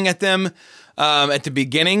laughing at them at the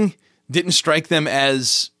beginning didn't strike them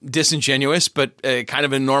as disingenuous, but kind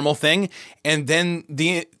of a normal thing. And then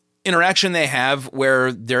the interaction they have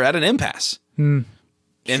where they're at an impasse. And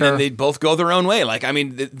then they both go their own way.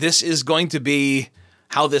 This is going to be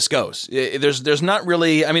how this goes. There's not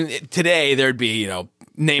really, today there'd be,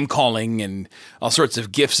 name calling and all sorts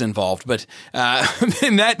of gifts involved. But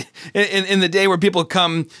in the day where people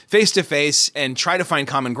come face to face and try to find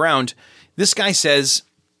common ground, this guy says,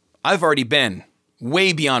 I've already been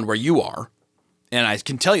way beyond where you are. And I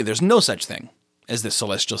can tell you there's no such thing as the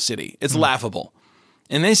Celestial City. It's laughable.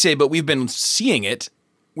 And they say, but we've been seeing it.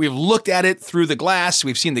 We've looked at it through the glass.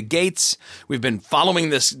 We've seen the gates. We've been following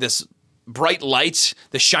this bright light,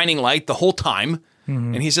 the shining light the whole time.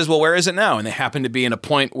 And he says, well, where is it now? And they happen to be in a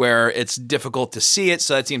point where it's difficult to see it,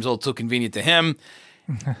 so that seems a little too convenient to him.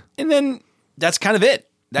 And then that's kind of it.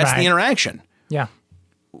 That's the interaction. Yeah.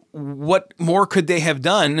 What more could they have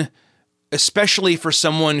done, especially for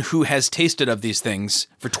someone who has tasted of these things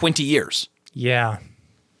for 20 years? Yeah.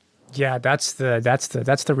 Yeah, that's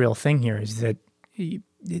the real thing here, is that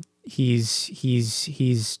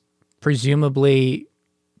he's presumably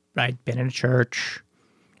been in a church,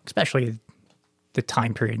 especially the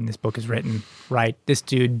time period in this book is written, right? This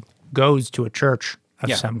dude goes to a church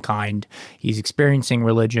of some kind. He's experiencing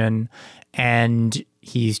religion, and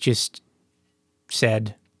he's just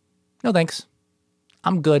said, no thanks,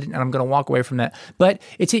 I'm good, and I'm going to walk away from that. But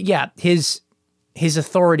his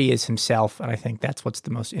authority is himself, and I think that's what's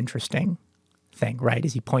the most interesting thing, right?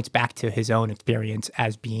 Is he points back to his own experience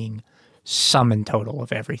as being sum and total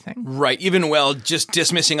of everything. Right. Even just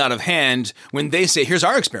dismissing out of hand when they say, here's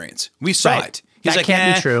our experience. We saw it. He's that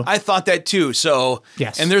can't be true. I thought that too. So,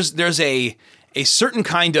 yes. And there's a certain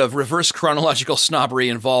kind of reverse chronological snobbery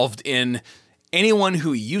involved in anyone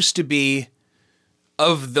who used to be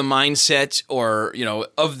of the mindset or,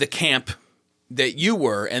 of the camp that you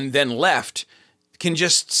were and then left can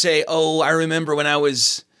just say, oh, I remember when I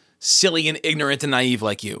was silly and ignorant and naive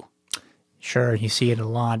like you. Sure, you see it a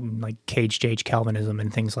lot in caged age Calvinism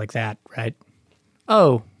and things like that, right?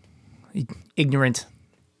 Oh, ignorant,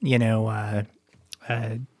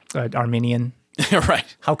 Arminian.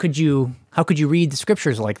 Right. How could you read the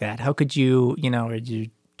scriptures like that? How could you, are you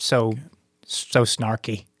so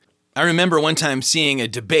snarky? I remember one time seeing a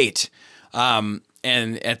debate,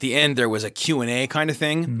 and at the end there was a Q&A kind of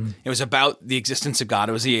thing. Mm-hmm. It was about the existence of God.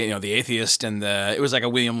 It was the atheist and it was like a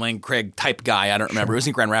William Lane Craig type guy. I don't remember. Sure. It was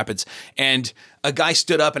in Grand Rapids, and a guy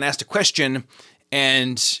stood up and asked a question,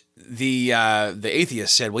 and the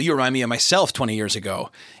atheist said, well, you remind me of myself 20 years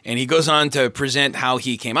ago. And he goes on to present how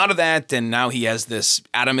he came out of that, and now he has this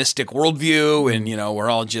atomistic worldview, and, we're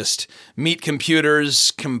all just meat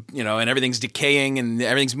computers, and everything's decaying and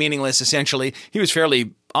everything's meaningless, essentially. He was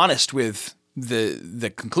fairly honest with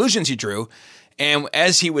the conclusions he drew. And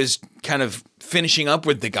as he was kind of finishing up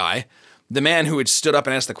with the guy, the man who had stood up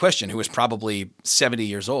and asked the question, who was probably 70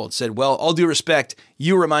 years old, said, well, all due respect,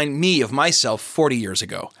 you remind me of myself 40 years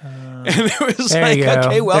ago. And it was like,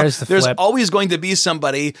 okay, well, there's always going to be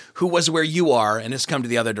somebody who was where you are and has come to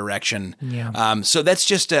the other direction. Yeah. So that's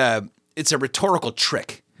just it's a rhetorical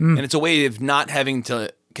trick. And it's a way of not having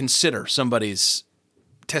to consider somebody's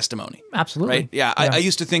testimony. Absolutely. Right? Yeah, I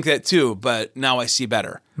used to think that too, but now I see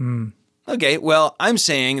better. Okay, well, I'm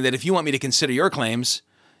saying that if you want me to consider your claims,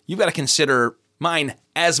 you've got to consider mine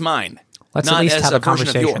as mine, Let's not at least as have a a version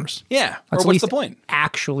of conversation. yours. Yeah, Let's or what's the point?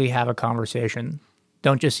 Actually have a conversation.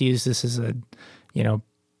 Don't just use this as a,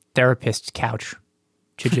 therapist's couch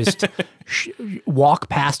to just walk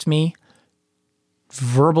past me,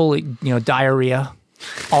 verbal, diarrhea,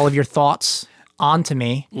 all of your thoughts onto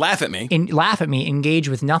me. Laugh at me. Engage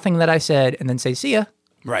with nothing that I said, and then say, see ya.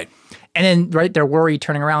 Right. And then, right, their worry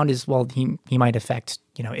turning around is, well, he might affect,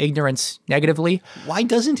 ignorance negatively. Why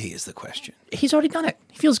doesn't he is the question. He's already done it.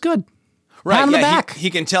 He feels good. Right. Pat on the back.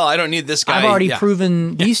 He can tell I don't need this guy. I've already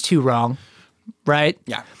proven these two wrong, right?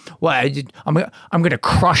 Yeah. Well, I'm going to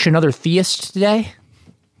crush another theist today.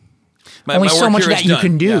 Only my so work much here that is you done.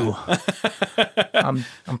 can do. Yeah.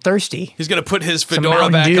 I'm thirsty. He's going to put his fedora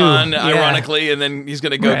Mountain back Dew. on, Yeah. ironically, and then he's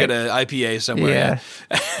going to go get an IPA somewhere.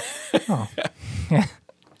 Yeah. Oh. Yeah.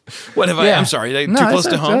 What have I? I'm sorry. Too close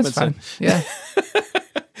to home. That's fine. Yeah.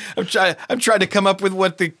 I'm trying to come up with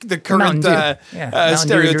what the current Mountain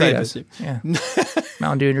stereotype Dew is. Yeah.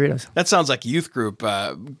 Mountain Dew and Doritos. That sounds like youth group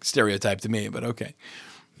stereotype to me, but okay.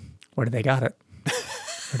 Where do they got it?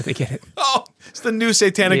 Where do they get it? Oh, it's the new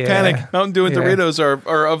satanic panic. Mountain Dew and Doritos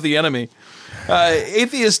are of the enemy.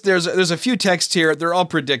 Atheist, there's a few texts here. They're all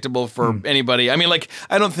predictable for anybody. I mean, like,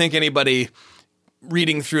 I don't think anybody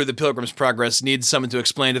reading through the Pilgrim's Progress needs someone to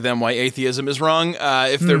explain to them why atheism is wrong.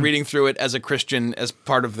 If they're reading through it as a Christian, as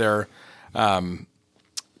part of their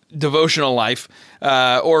devotional life,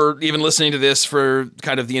 or even listening to this for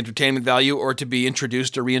kind of the entertainment value, or to be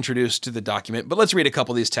introduced or reintroduced to the document. But let's read a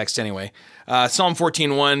couple of these texts anyway. Psalm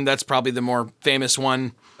 14:1, that's probably the more famous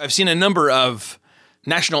one. I've seen a number of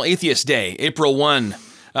National Atheist Day, April 1,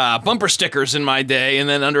 bumper stickers in my day, and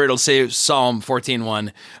then under it'll say Psalm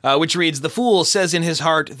 14:1, which reads, "The fool says in his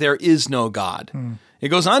heart, there is no God." It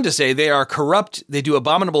goes on to say, "They are corrupt, they do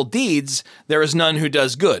abominable deeds, there is none who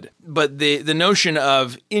does good." But the notion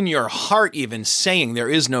of in your heart even saying there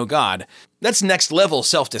is no God, that's next level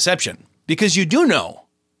self-deception, because you do know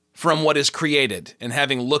from what is created and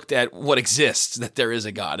having looked at what exists that there is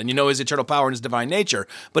a God, and you know his eternal power and his divine nature,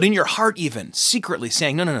 but in your heart even secretly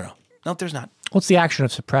saying, no, there's not. Well, it's the action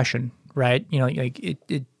of suppression, right?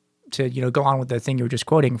 To go on with the thing you were just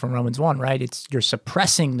quoting from Romans 1, right? It's you're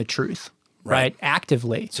suppressing the truth, right?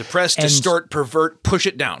 Actively. Suppress, distort, pervert, push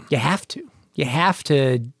it down. You have to. It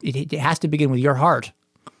has to begin with your heart,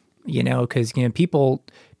 because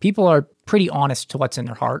people are pretty honest to what's in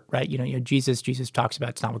their heart, right? Jesus talks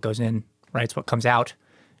about it's not what goes in, right? It's what comes out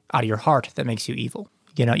of your heart that makes you evil.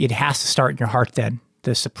 It has to start in your heart then.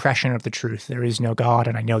 The suppression of the truth. There is no God,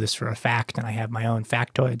 and I know this for a fact, and I have my own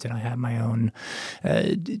factoids, and I have my own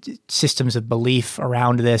systems of belief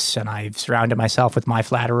around this, and I've surrounded myself with my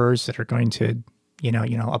flatterers that are going to,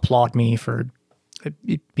 applaud me for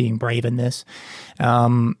being brave in this.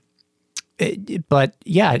 But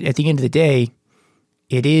yeah, at the end of the day,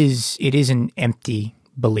 it is an empty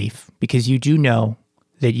belief, because you do know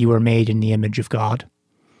that you are made in the image of God.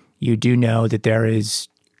 You do know that there is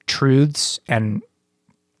truths and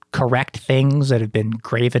correct things that have been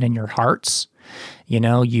graven in your hearts. You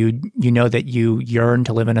know that you yearn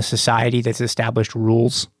to live in a society that's established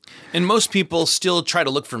rules. And most people still try to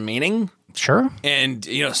look for meaning. Sure. And,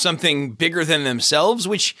 something bigger than themselves,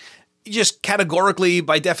 which just categorically,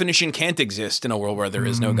 by definition, can't exist in a world where there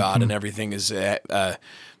is no God and everything is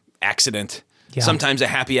accident. Yeah. Sometimes a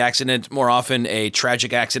happy accident, more often a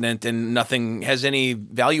tragic accident, and nothing has any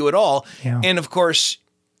value at all. Yeah. And of course,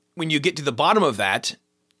 when you get to the bottom of that,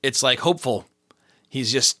 it's like hopeful.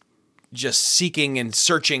 He's just seeking and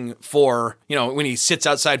searching for, when he sits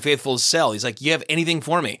outside Faithful's cell, he's like, you have anything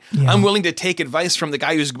for me? Yeah. I'm willing to take advice from the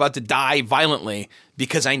guy who's about to die violently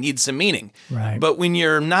because I need some meaning. Right. But when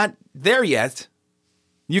you're not there yet,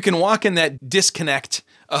 you can walk in that disconnect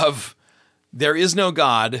of there is no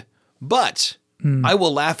God, but I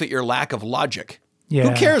will laugh at your lack of logic. Yeah.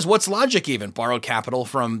 Who cares? What's logic even? Borrowed capital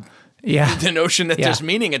from the notion that there's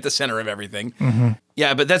meaning at the center of everything. Mm-hmm.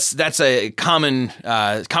 Yeah, but that's a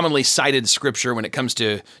commonly cited scripture when it comes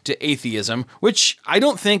to atheism, which I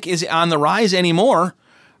don't think is on the rise anymore.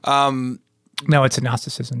 No, it's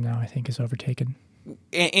Gnosticism now, I think, is overtaken.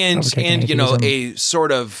 and a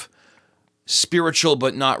sort of spiritual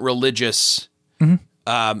but not religious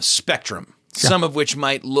spectrum. Sure. Some of which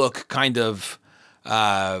might look kind of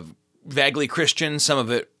vaguely Christian. Some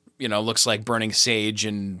of it, looks like burning sage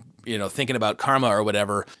and thinking about karma or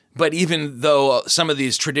whatever. But even though some of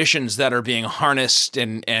these traditions that are being harnessed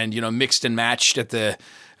and mixed and matched at the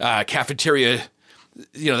cafeteria,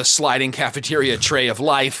 the sliding cafeteria tray of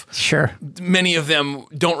life, sure, many of them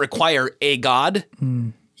don't require a god.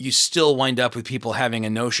 You still wind up with people having a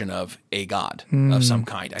notion of a god of some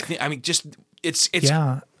kind. It's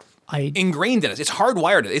ingrained in us. It's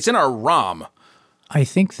hardwired. It's in our ROM. I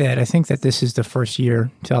think that this is the first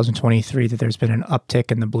year, 2023, that there's been an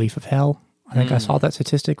uptick in the belief of hell. I think I saw that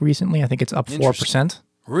statistic recently. I think it's up 4%.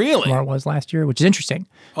 Really? From where it was last year, which is interesting.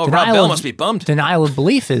 Oh, Rob Bell must be bummed. Denial of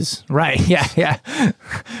belief is, right, yeah.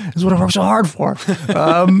 This is what I work so hard for.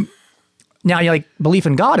 Now, belief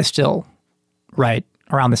in God is still, right,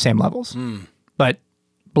 around the same levels. But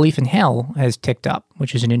belief in hell has ticked up,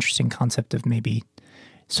 which is an interesting concept of maybe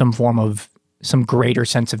some greater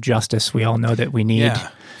sense of justice we all know that we need. Yeah.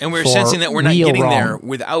 And we're sensing that we're not getting there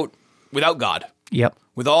without God. Yep.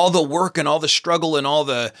 With all the work and all the struggle and all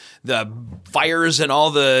the fires and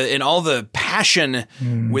all the passion,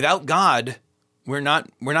 without God, we're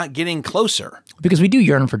not getting closer. Because we do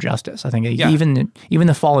yearn for justice. I think even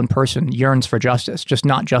the fallen person yearns for justice, just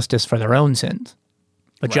not justice for their own sins,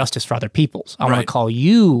 but justice for other people's. I want to call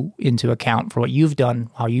you into account for what you've done,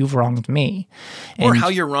 how you've wronged me. Or how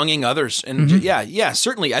you're wronging others. And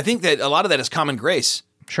certainly. I think that a lot of that is common grace.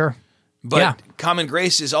 Sure. But common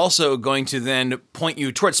grace is also going to then point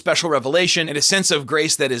you towards special revelation and a sense of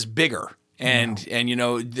grace that is bigger. And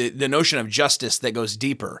the notion of justice that goes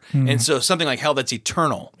deeper. And so something like hell that's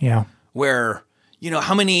eternal. Yeah. Where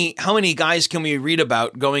how many guys can we read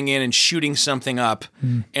about going in and shooting something up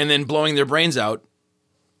and then blowing their brains out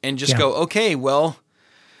and just go, okay, well,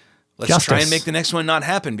 let's try and make the next one not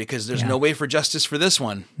happen because there's no way for justice for this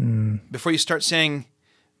one. Before you start saying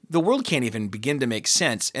the world can't even begin to make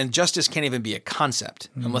sense and justice can't even be a concept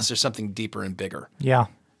unless there's something deeper and bigger. Yeah.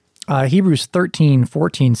 Hebrews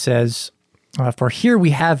 13:14 says, for here we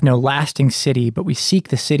have no lasting city, but we seek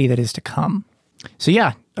the city that is to come. So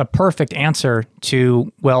a perfect answer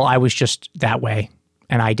to, well, I was just that way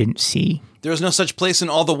and I didn't see. There is no such place in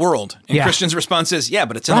all the world. And Christian's response is,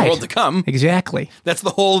 but it's in the world to come. Exactly. That's the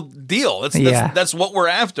whole deal. That's what we're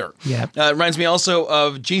after. Yeah. It reminds me also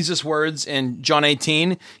of Jesus' words in John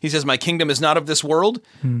 18. He says, my kingdom is not of this world.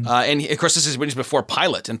 And of course, this is when he's before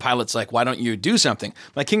Pilate. And Pilate's like, why don't you do something?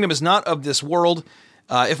 My kingdom is not of this world.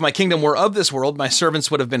 If my kingdom were of this world, my servants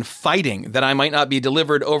would have been fighting that I might not be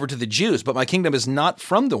delivered over to the Jews. But my kingdom is not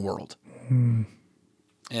from the world.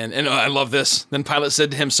 And I love this. Then Pilate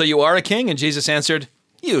said to him, so you are a king? And Jesus answered,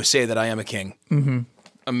 you say that I am a king.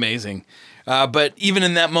 Amazing. But even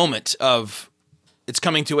in that moment of it's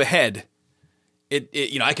coming to a head,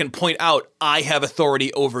 I can point out, I have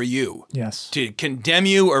authority over you. Yes. To condemn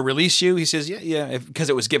you or release you. He says, because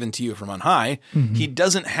it was given to you from on high. He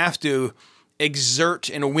doesn't have to exert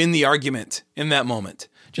and win the argument in that moment.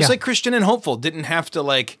 Just like Christian and Hopeful didn't have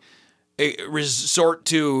to resort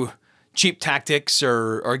to cheap tactics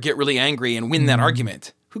or get really angry and win that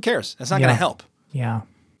argument. Who cares? That's not going to help. Yeah.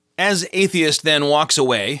 As Atheist then walks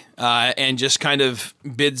away and just kind of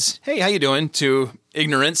bids, hey, how you doing, to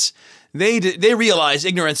ignorance, they realize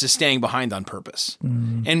ignorance is staying behind on purpose.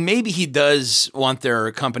 And maybe he does want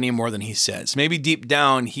their company more than he says. Maybe deep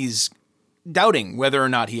down he's doubting whether or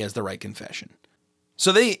not he has the right confession.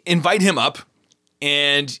 So they invite him up,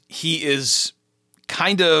 and he is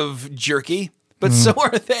kind of jerky, but so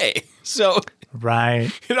are they. So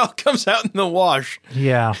it all comes out in the wash.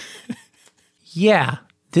 Yeah. Yeah.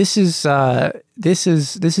 This is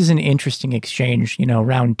an interesting exchange,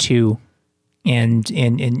 round two, and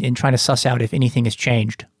in trying to suss out if anything has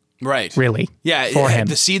changed. Right. Really. Yeah. For him.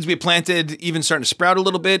 The seeds we planted even starting to sprout a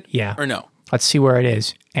little bit. Yeah. Or no? Let's see where it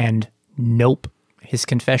is. And nope. His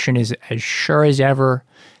confession is as sure as ever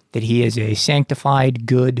that he is a sanctified,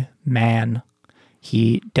 good man.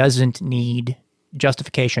 He doesn't need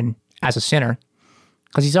justification as a sinner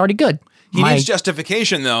because he's already good. He needs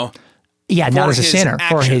justification, though. Yeah, not as a sinner,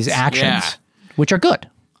 for his actions, which are good.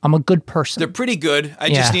 I'm a good person. They're pretty good. I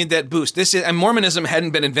just need that boost. And Mormonism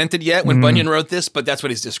hadn't been invented yet when Bunyan wrote this, but that's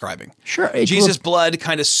what he's describing. Sure. Jesus' blood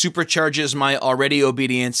kind of supercharges my already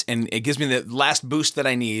obedience, and it gives me the last boost that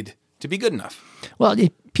I need to be good enough. Well,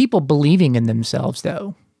 people believing in themselves,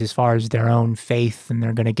 though, as far as their own faith, and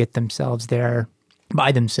they're going to get themselves there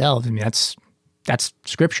by themselves. I mean, that's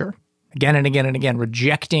Scripture. Again and again and again,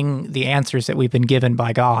 rejecting the answers that we've been given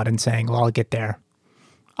by God and saying, well, I'll get there.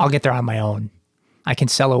 I'll get there on my own. I can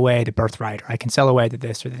sell away the birthright, or I can sell away the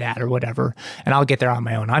this or the that or whatever, and I'll get there on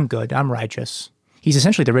my own. I'm good. I'm righteous. He's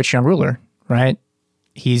essentially the rich young ruler, right?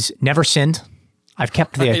 He's never sinned. I've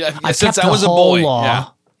kept the whole law. Yeah.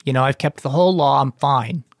 You know, I've kept the whole law. I'm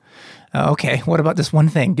fine. Okay, what about this one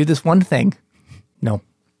thing? Do this one thing. No,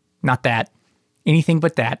 not that. Anything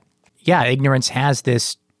but that. Yeah, ignorance has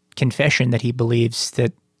this confession that he believes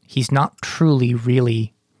that he's not truly,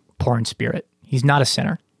 really poor in spirit. He's not a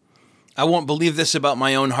sinner. I won't believe this about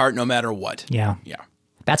my own heart no matter what. Yeah.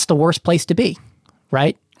 That's the worst place to be,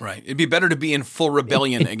 right? Right. It'd be better to be in full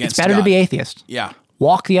rebellion against God. It's better to be atheist. Yeah.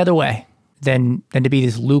 Walk the other way than to be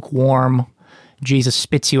this lukewarm, Jesus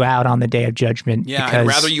spits you out on the day of judgment. Yeah, I'd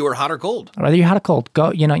rather you were hot or cold. I'd rather you're hot or cold.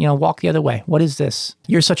 Go, walk the other way. What is this?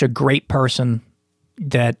 You're such a great person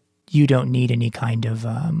that you don't need any kind of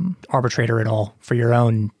arbitrator at all for your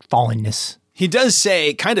own fallenness. He does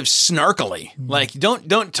say, kind of snarkily, like,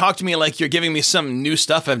 don't talk to me like you're giving me some new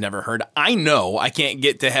stuff I've never heard. I know I can't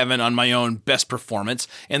get to heaven on my own best performance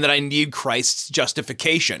and that I need Christ's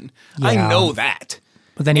justification. Yeah. I know that.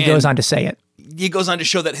 But then he goes on to say it. He goes on to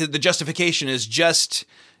show that the justification is just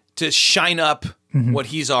to shine up what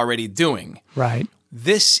he's already doing. Right.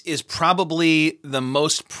 This is probably the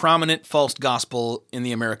most prominent false gospel in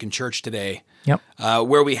the American church today. Yep.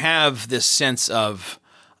 Where we have this sense of,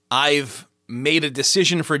 I've made a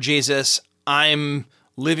decision for Jesus, I'm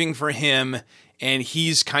living for him, and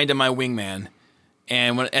he's kind of my wingman.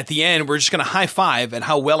 And at the end, we're just going to high five at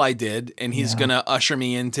how well I did, and he's going to usher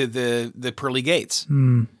me into the pearly gates.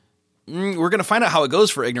 We're going to find out how it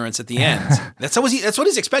goes for ignorance at the end. That's what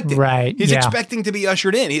he's expecting. Right. He's expecting to be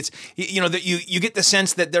ushered in. That you get the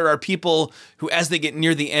sense that there are people who, as they get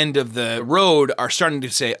near the end of the road, are starting to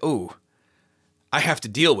say, "Oh, I have to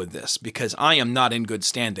deal with this because I am not in good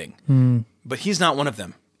standing." But he's not one of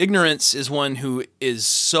them. Ignorance is one who is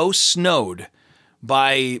so snowed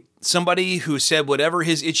by somebody who said whatever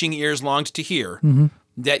his itching ears longed to hear,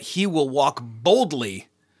 that he will walk boldly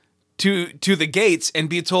to the gates and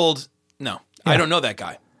be told, "No, I don't know that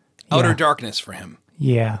guy." Outer darkness for him.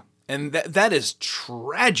 Yeah. And that is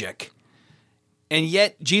tragic. And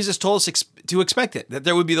yet Jesus told us to expect it, that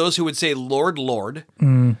there would be those who would say, "Lord, Lord,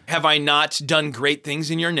 have I not done great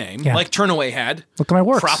things in your name?" Yeah. Like Turnaway had. Look at my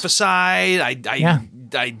works. Prophesied,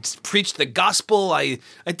 I preached the gospel, I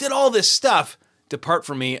did all this stuff. Depart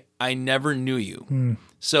from me, I never knew you.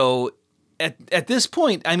 So at this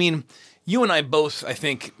point, I mean, you and I both, I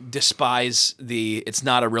think, despise it's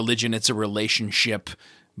not a religion, it's a relationship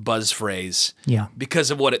buzz phrase. Yeah.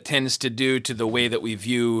 Because of what it tends to do to the way that we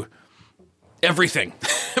view everything.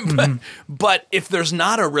 But if there's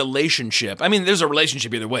not a relationship, I mean, there's a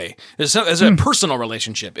relationship either way. There's a personal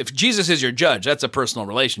relationship. If Jesus is your judge, that's a personal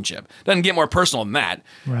relationship. Doesn't get more personal than that.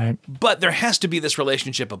 Right. But there has to be this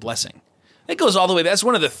relationship of blessing. It goes all the way. That's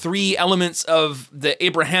one of the three elements of the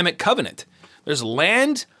Abrahamic covenant. There's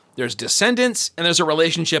land, there's descendants, and there's a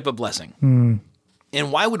relationship of blessing.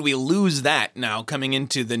 And why would we lose that now coming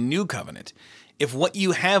into the new covenant? If what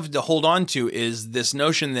you have to hold on to is this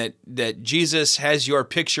notion that Jesus has your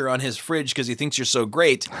picture on his fridge because he thinks you're so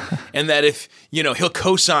great, and that if, he'll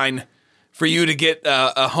co-sign for you to get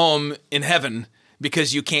a home in heaven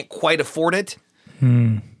because you can't quite afford it,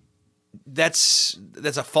 that's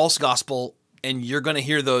a false gospel, and you're going to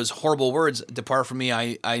hear those horrible words, "Depart from me,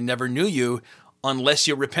 I never knew you," unless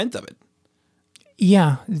you repent of it.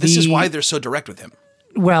 Yeah. This is why they're so direct with him.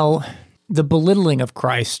 Well, the belittling of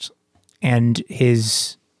Christ and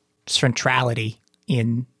his centrality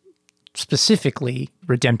in specifically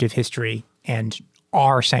redemptive history and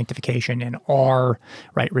our sanctification and our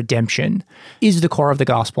redemption is the core of the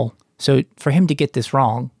gospel. So for him to get this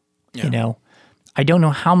wrong, I don't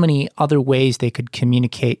know how many other ways they could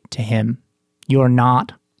communicate to him, "You're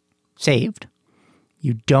not saved.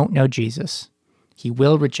 You don't know Jesus. He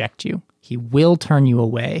will reject you. He will turn you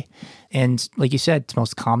away." And like you said, it's the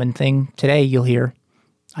most common thing today you'll hear.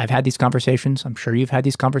 I've had these conversations. I'm sure you've had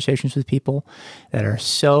these conversations with people that are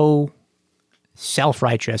so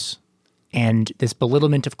self-righteous, and this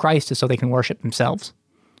belittlement of Christ is so they can worship themselves,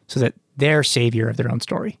 so that they're savior of their own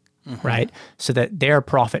story, right? So that they're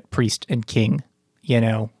prophet, priest, and king,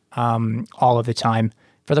 all of the time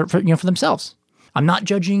for themselves. I'm not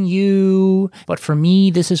judging you, but for me,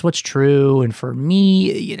 this is what's true, and for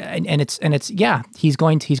me, and it's he's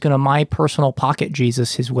going to my personal pocket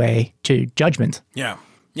Jesus his way to judgment. Yeah.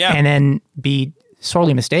 And then be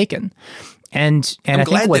sorely mistaken. And I'm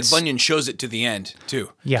glad that Bunyan shows it to the end too.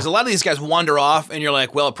 Yeah. Because a lot of these guys wander off, and you're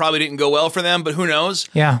like, well, it probably didn't go well for them, but who knows?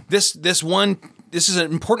 Yeah. This is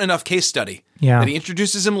an important enough case study. Yeah. That he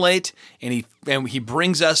introduces him late, and he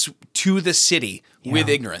brings us to the city with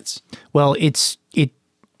ignorance. Well, it's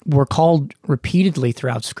we're called repeatedly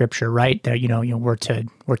throughout Scripture, right? That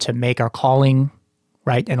we're to make our calling,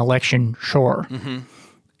 right, and election sure,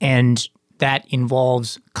 and that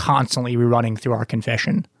involves constantly rerunning through our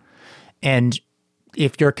confession. And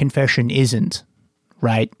if your confession isn't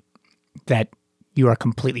right, that you are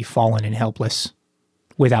completely fallen and helpless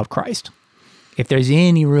without Christ. If there's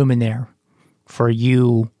any room in there for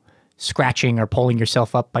you scratching or pulling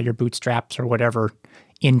yourself up by your bootstraps or whatever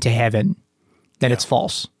into heaven, then it's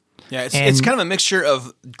false. Yeah, it's kind of a mixture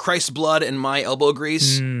of Christ's blood and my elbow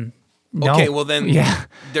grease. No, okay, well then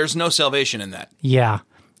there's no salvation in that. Yeah.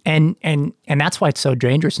 And that's why it's so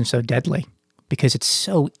dangerous and so deadly, because it's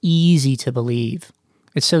so easy to believe.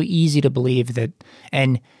 It's so easy to believe that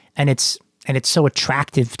and it's so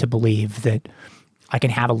attractive to believe that I can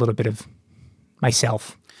have a little bit of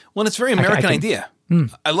myself. Well, it's a very American idea.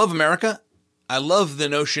 I love America. I love the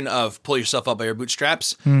notion of pull yourself up by your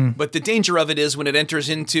bootstraps. But the danger of it is when it enters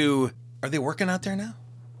into, are they working out there now?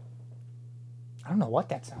 I don't know what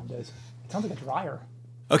that sound is. It sounds like a dryer.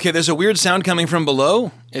 Okay, there's a weird sound coming from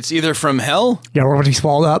below. It's either from hell. Yeah, or he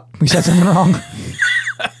swallowed up. We said something wrong.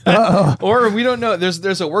 Or we don't know.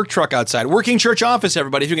 There's a work truck outside. Working church office,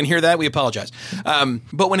 everybody. If you can hear that, we apologize.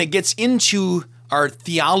 But when it gets into our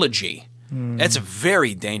theology, that's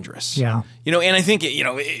very dangerous. Yeah. And I think,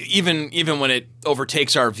 even when it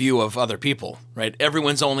overtakes our view of other people, right?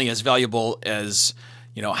 Everyone's only as valuable as,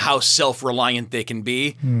 how self-reliant they can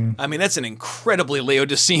be. I mean, that's an incredibly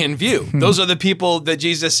Laodicean view. Those are the people that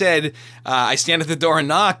Jesus said, I stand at the door and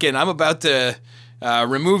knock, and I'm about to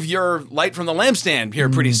remove your light from the lampstand here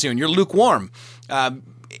pretty soon. You're lukewarm.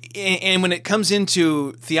 And when it comes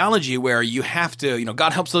into theology where you have to,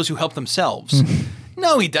 God helps those who help themselves.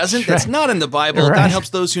 No, he doesn't. Sure. That's not in the Bible. Right. God helps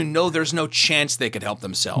those who know there's no chance they could help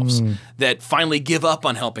themselves, that finally give up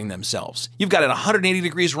on helping themselves. You've got it 180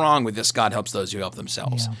 degrees wrong with this God helps those who help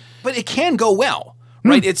themselves. Yeah. But it can go well,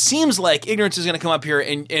 right? It seems like ignorance is going to come up here,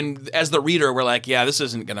 and as the reader, we're like, yeah, this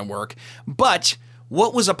isn't going to work. But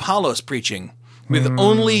what was Apollos preaching with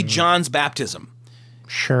only John's baptism?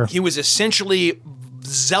 Sure. He was essentially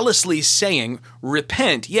zealously saying,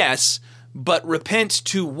 repent, yes, but repent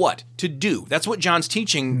to what? To do. That's what John's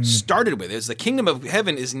teaching started with, is the kingdom of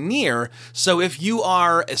heaven is near. So if you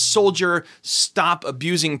are a soldier, stop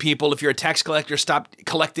abusing people. If you're a tax collector, stop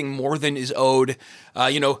collecting more than is owed.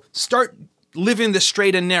 Start living the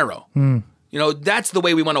straight and narrow. That's the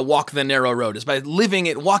way we want to walk the narrow road, is by living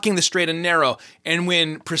it, walking the straight and narrow. And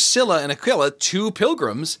when Priscilla and Aquila, two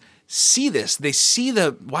pilgrims, see this, they see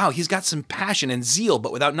wow, he's got some passion and zeal,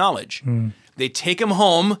 but without knowledge. They take him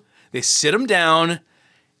home. They sit him down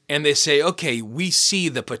and they say, okay, we see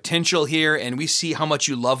the potential here and we see how much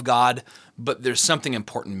you love God, but there's something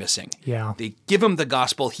important missing. Yeah. They give him the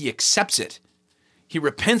gospel. He accepts it. He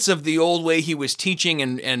repents of the old way he was teaching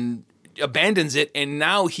and abandons it. And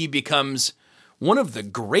now he becomes one of the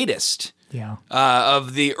greatest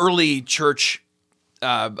of the early church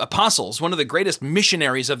apostles, one of the greatest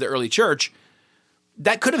missionaries of the early church.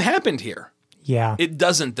 That could have happened here. Yeah. It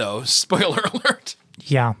doesn't, though. Spoiler alert.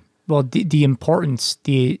 Yeah. Well, the importance,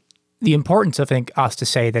 I think, us to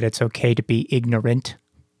say that it's okay to be ignorant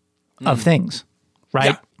of things,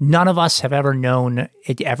 right? Yeah. None of us have ever known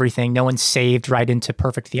everything. No one's saved right into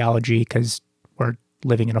perfect theology because we're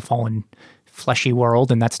living in a fallen, fleshy world,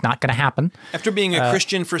 and that's not going to happen. After being a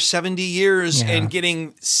Christian for 70 years and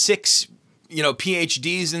getting 6,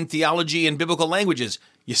 PhDs in theology and biblical languages,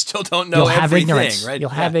 you still don't know everything, right?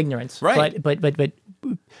 You'll have ignorance, right? But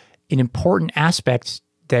an important aspect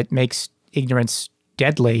that makes ignorance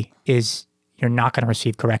deadly is you're not going to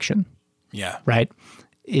receive correction. Yeah. Right?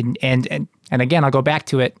 And again, I'll go back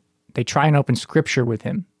to it. They try and open scripture with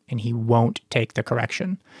him, and he won't take the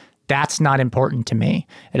correction. That's not important to me.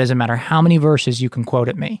 It doesn't matter how many verses you can quote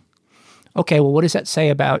at me. Okay, well, what does that say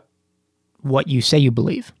about what you say you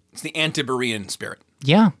believe? It's the anti-Berean spirit.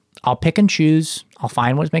 Yeah. I'll pick and choose. I'll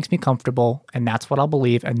find what makes me comfortable, and that's what I'll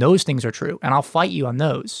believe. And those things are true. And I'll fight you on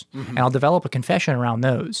those. And I'll develop a confession around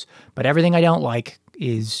those. But everything I don't like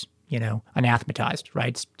is, anathematized, right?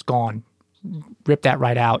 It's gone. Rip that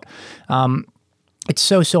right out. It's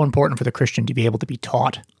so important for the Christian to be able to be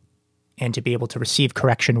taught and to be able to receive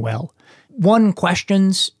correction well. One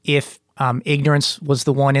questions if ignorance was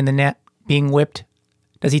the one in the net being whipped.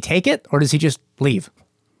 Does he take it, or does he just leave?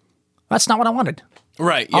 That's not what I wanted.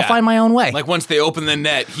 Right, yeah. I'll find my own way. Like once they open the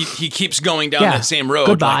net, he keeps going down that same road.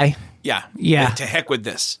 Goodbye. Yeah. Like, to heck with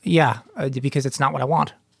this. Yeah, because it's not what I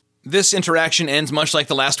want. This interaction ends much like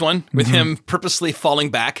the last one, with him purposely falling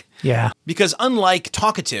back. Yeah. Because unlike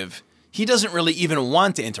talkative, he doesn't really even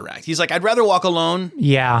want to interact. He's like, I'd rather walk alone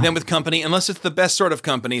than with company, unless it's the best sort of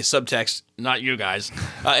company. Subtext, not you guys.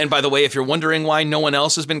 And by the way, if you're wondering why no one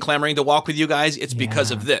else has been clamoring to walk with you guys, it's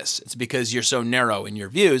because of this. It's because you're so narrow in your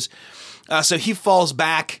views. So he falls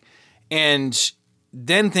back, and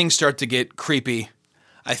then things start to get creepy.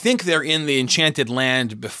 I think they're in the Enchanted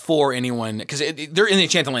Land before anyone, because they're in the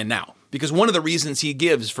Enchanted Land now. Because one of the reasons he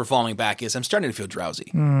gives for falling back is, I'm starting to feel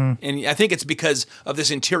drowsy. And I think it's because of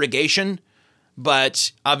this interrogation,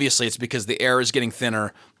 but obviously it's because the air is getting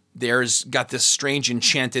thinner. The air's got this strange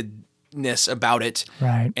enchantedness about it.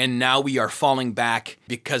 Right. And now we are falling back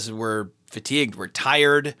because we're fatigued, we're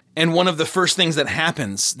tired. And one of the first things that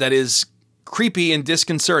happens that is creepy and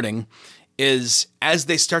disconcerting is as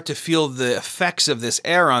they start to feel the effects of this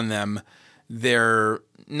air on them, they're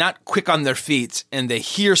not quick on their feet, and they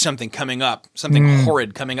hear something coming up, something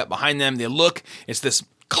horrid coming up behind them. They look, it's this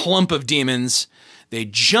clump of demons. They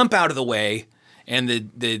jump out of the way, and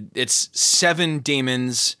it's 7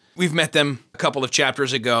 demons. We've met them a couple of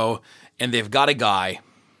chapters ago, and they've got a guy.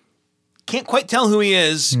 Can't quite tell who he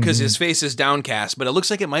is because his face is downcast, but it looks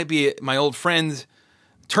like it might be my old friend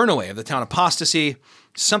Turnaway of the town Apostasy.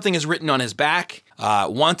 Something is written on his back.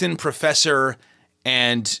 Wanton Professor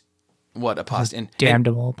and... what apostate?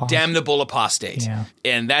 Damnable apostate. Damnable apostate. Yeah.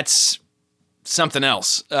 And that's something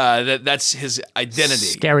else. That's his identity.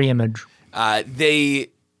 Scary image. They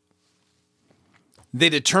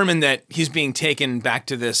determine that he's being taken back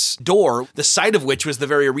to this door, the sight of which was the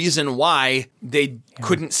very reason why they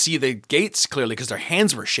couldn't see the gates clearly, because their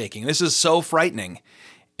hands were shaking. This is so frightening.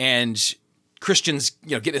 And Christian's,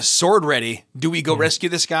 get his sword ready. Do we go rescue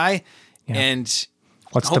this guy? Yeah. And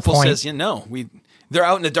what's the Hopeful point? says, no, they're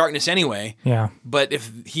out in the darkness anyway. Yeah. But if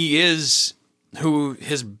he is who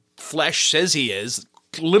his flesh says he is,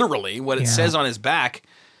 literally what it says on his back,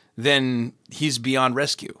 then he's beyond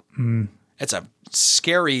rescue. It's a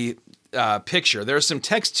scary picture. There are some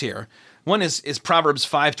texts here. One is Proverbs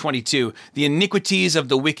 5:22. The iniquities of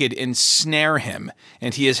the wicked ensnare him,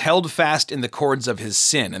 and he is held fast in the cords of his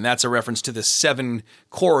sin. And that's a reference to the 7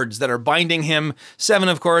 cords that are binding him. 7,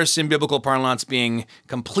 of course, in biblical parlance being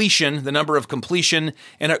completion, the number of completion.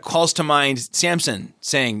 And it calls to mind Samson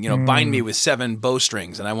saying, bind me with 7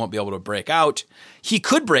 bowstrings and I won't be able to break out. He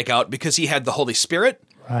could break out because he had the Holy Spirit.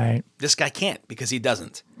 Right. This guy can't because he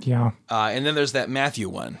doesn't. Yeah. And then there's that Matthew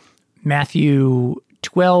one. Matthew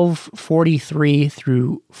 12:43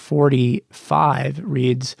 through 45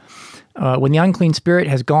 reads, when the unclean spirit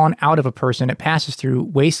has gone out of a person, it passes through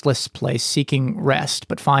wasteless place seeking rest,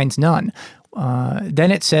 but finds none.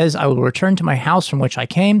 Then it says, I will return to my house from which I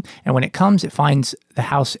came, and when it comes, it finds the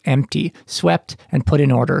house empty, swept, and put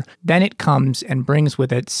in order. Then it comes and brings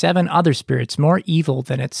with it 7 other spirits more evil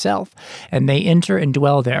than itself, and they enter and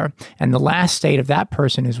dwell there. And the last state of that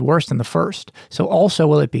person is worse than the first. So also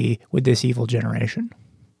will it be with this evil generation.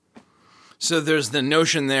 So there's the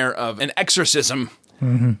notion there of an exorcism,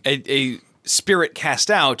 a spirit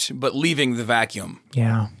cast out, but leaving the vacuum.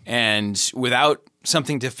 Yeah. And without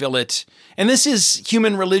something to fill it. And this is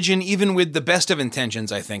human religion, even with the best of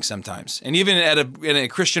intentions, I think, sometimes. And even in a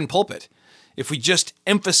Christian pulpit. If we just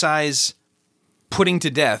emphasize putting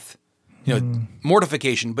to death,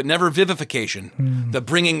 mortification, but never vivification, the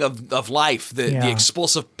bringing of life, the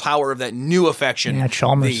expulsive power of that new affection. Yeah,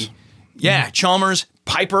 Chalmers. Chalmers,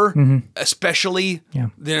 Piper, especially,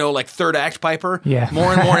 like third act Piper,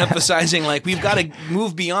 more and more emphasizing like we've got to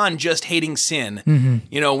move beyond just hating sin.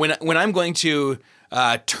 When I'm going to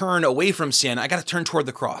turn away from sin, I got to turn toward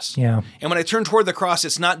the cross. Yeah. And when I turn toward the cross,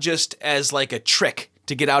 it's not just as like a trick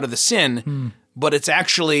to get out of the sin, but it's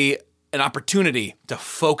actually an opportunity to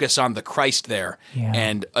focus on the Christ there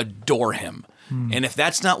and adore him. And if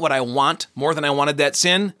that's not what I want more than I wanted that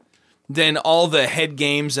sin, then all the head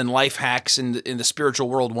games and life hacks in the spiritual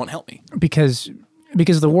world won't help me. Because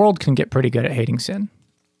the world can get pretty good at hating sin.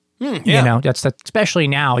 That's especially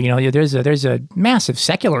now. There's a massive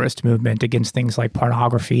secularist movement against things like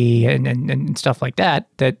pornography and stuff like that.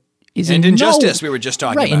 That is injustice. We were just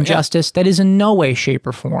talking about injustice that is in no way, shape,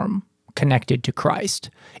 or form connected to Christ.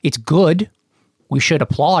 It's good. We should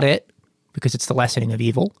applaud it because it's the lessening of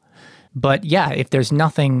evil. But if there's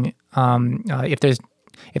nothing, if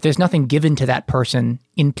there's nothing given to that person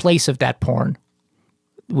in place of that porn,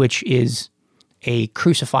 which is a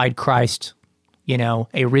crucified Christ,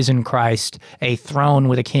 a risen Christ, a throne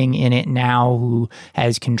with a king in it now who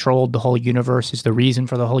has controlled the whole universe, is the reason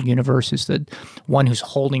for the whole universe, is the one who's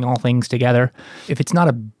holding all things together. If it's not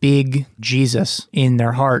a big Jesus in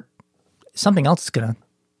their heart, something else is going to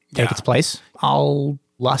take its place. I'll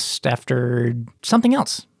lust after something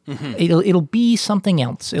else. It'll be something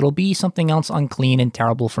else. It'll be something else unclean and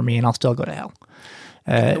terrible for me, and I'll still go to hell.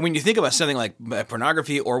 When you think about something like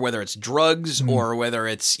pornography, or whether it's drugs, or whether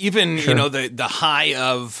it's even the high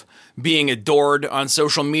of being adored on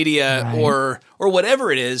social media, or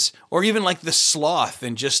whatever it is, or even like the sloth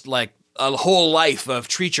and just like a whole life of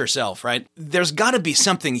treat yourself, right? There's got to be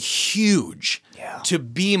something huge to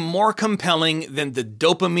be more compelling than the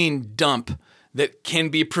dopamine dump that can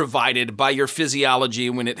be provided by your physiology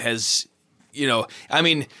when it has, the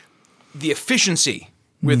efficiency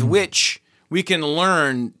with which we can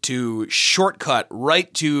learn to shortcut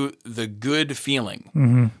right to the good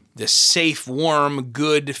feeling, the safe, warm,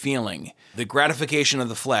 good feeling. The gratification of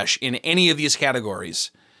the flesh in any of these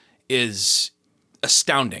categories is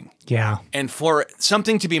astounding. Yeah. And for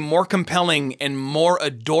something to be more compelling and more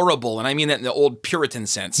adorable, and I mean that in the old Puritan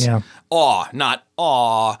sense, awe, not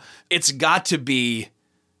awe, it's got to be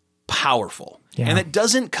powerful. Yeah. And it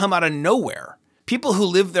doesn't come out of nowhere. People who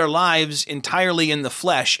live their lives entirely in the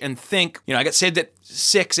flesh and think, I got saved at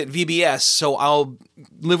 6 at VBS, so I'll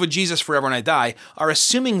live with Jesus forever when I die, are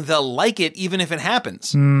assuming they'll like it even if it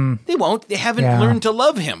happens. They won't. They haven't learned to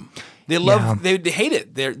love him. They hate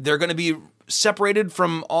it. They're going to be separated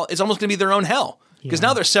from all. It's almost going to be their own hell, because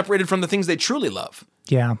now they're separated from the things they truly love.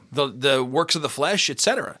 Yeah. The works of the flesh,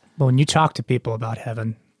 etc. Well, when you talk to people about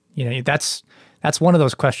heaven, that's one of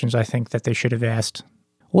those questions I think that they should have asked.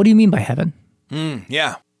 What do you mean by heaven?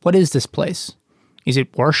 Yeah. What is this place? Is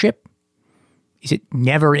it worship? Is it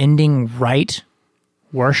never-ending right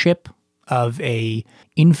worship of a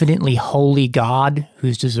infinitely holy God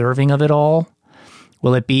who's deserving of it all?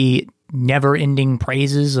 Will it be never-ending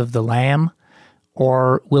praises of the Lamb?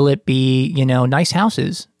 Or will it be, nice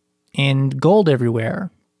houses and gold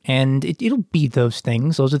everywhere? And it'll be those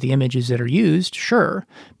things. Those are the images that are used, sure.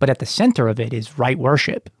 But at the center of it is right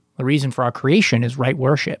worship. The reason for our creation is right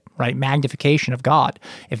worship, right magnification of God.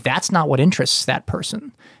 If that's not what interests that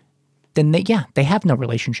person, then they have no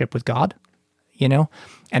relationship with God,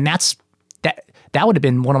 And that would have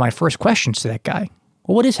been one of my first questions to that guy.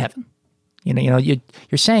 Well, what is heaven?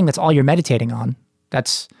 You're saying that's all you're meditating on.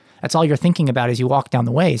 That's all you're thinking about as you walk down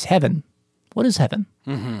the way is heaven. What is heaven?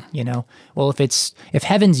 Well, if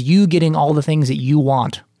heaven's you getting all the things that you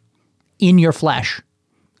want in your flesh,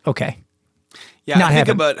 okay. Yeah, I think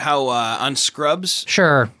about how on Scrubs,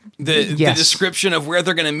 the description of where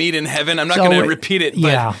they're going to meet in heaven. I'm not going to repeat it,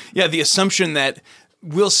 but the assumption that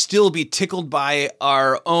we'll still be tickled by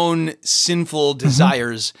our own sinful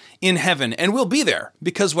desires in heaven, and we'll be there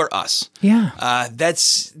because we're us. Yeah,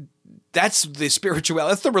 that's the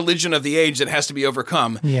spirituality. That's the religion of the age that has to be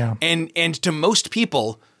overcome. Yeah, and to most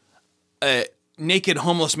people, naked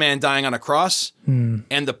homeless man dying on a cross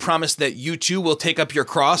and the promise that you too will take up your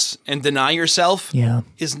cross and deny yourself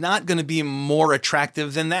is not going to be more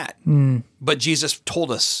attractive than that. But Jesus told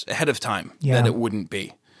us ahead of time that it wouldn't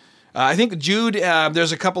be. I think Jude,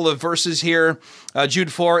 there's a couple of verses here,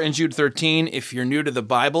 Jude 4 and Jude 13. If you're new to the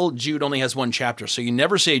Bible, Jude only has one chapter, so you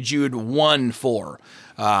never say Jude 1:4,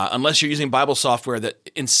 unless you're using Bible software that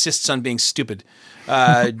insists on being stupid.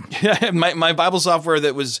 My Bible software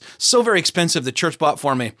that was so very expensive the church bought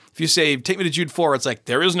for me, if you say, take me to Jude 4, it's like,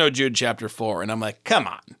 there is no Jude chapter 4. And I'm like, come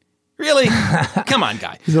on. Really? Come on,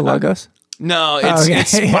 guy. Is it Logos? No,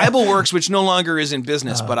 it's Bible Works, which no longer is in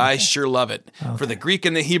business, but I sure love it. Okay. For the Greek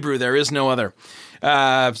and the Hebrew, there is no other.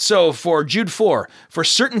 So for Jude 4, for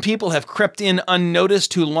certain people have crept in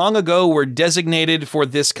unnoticed who long ago were designated for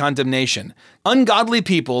this condemnation. Ungodly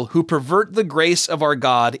people who pervert the grace of our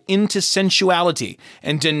God into sensuality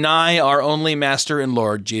and deny our only Master and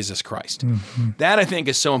Lord, Jesus Christ. That, I think,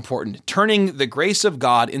 is so important. Turning the grace of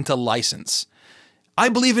God into license. I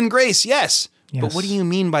believe in grace, yes. But what do you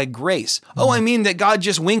mean by grace? Oh, I mean that God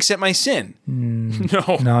just winks at my sin.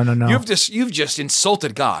 No. You've just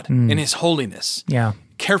insulted God in his holiness. Yeah.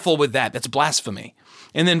 Careful with that. That's blasphemy.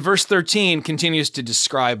 And then verse 13 continues to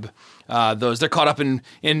describe those. They're caught up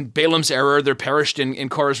in Balaam's error. They're perished in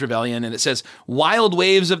Korah's rebellion. And it says, wild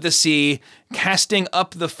waves of the sea, casting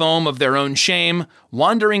up the foam of their own shame,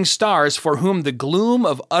 wandering stars for whom the gloom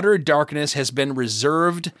of utter darkness has been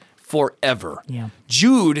reserved forever. Yeah.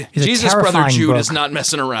 Jude, Jesus' brother Jude, book. Is not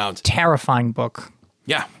messing around. Terrifying book.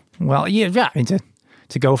 Yeah. Well, I mean,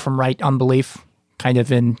 to go from right unbelief, kind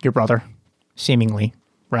of in your brother, seemingly,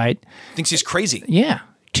 right? Thinks he's crazy. Yeah.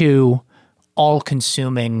 To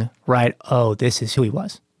all-consuming, right, oh, this is who he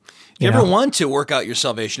was. You ever want to work out your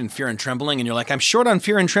salvation in fear and trembling, and you're like, I'm short on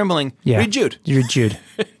fear and trembling, read Jude. Read Jude.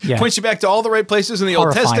 Yeah. Points you back to all the right places in the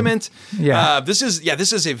Old Testament. Yeah. This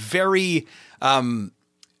is a very...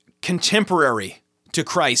 contemporary to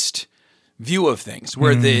Christ, view of things,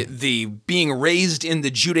 where the being raised in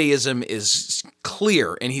the Judaism is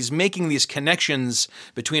clear, and he's making these connections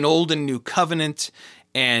between Old and New Covenant,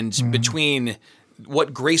 and between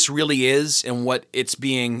what grace really is and what it's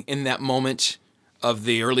being in that moment of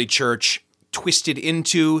the early church twisted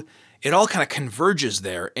into. It all kind of converges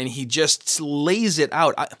there, and he just lays it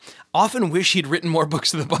out. I often wish he'd written more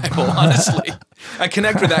books of the Bible, honestly. I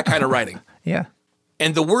connect with that kind of writing. Yeah.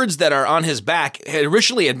 And the words that are on his back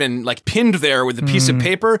originally had been like pinned there with a piece of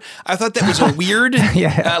paper. I thought that was a weird,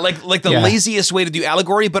 like the laziest way to do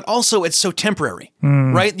allegory, but also it's so temporary,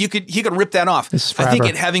 right? He could rip that off. I think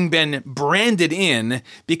it having been branded in,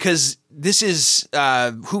 because this is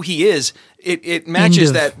who he is. It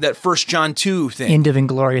matches that 1 John 2 thing. End of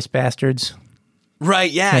Inglourious Bastards.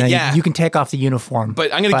 Right, yeah. You can take off the uniform.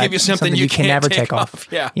 But I'm going to give you something you can never take off.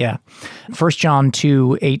 Yeah. 1 John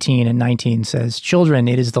 2:18 and 19 says, "Children,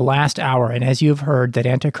 it is the last hour, and as you have heard that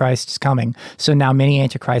Antichrist is coming, so now many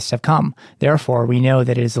Antichrists have come. Therefore, we know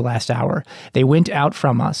that it is the last hour. They went out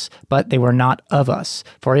from us, but they were not of us.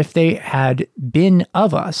 For if they had been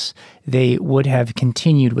of us, they would have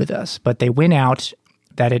continued with us. But they went out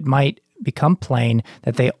that it might become plain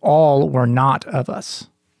that they all were not of us."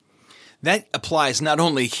 That applies not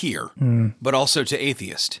only here, but also to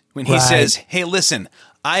Atheist. When he says, hey, listen,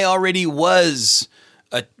 I already was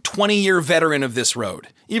a 20-year veteran of this road.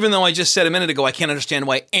 Even though I just said a minute ago, I can't understand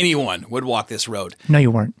why anyone would walk this road. No,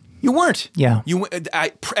 you weren't. You weren't. Yeah.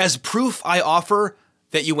 As proof, I offer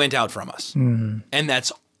that you went out from us. And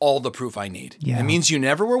that's all the proof I need. Yeah. It means you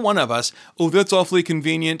never were one of us. Oh, that's awfully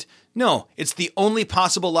convenient. No, it's the only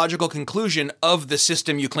possible logical conclusion of the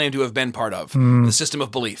system you claim to have been part of, the system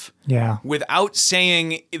of belief. Yeah. Without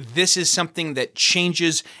saying this is something that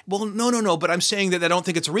changes. Well, no, but I'm saying that I don't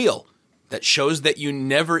think it's real. That shows that you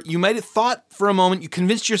might have thought for a moment, you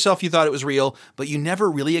convinced yourself you thought it was real, but you never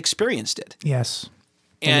really experienced it. Yes.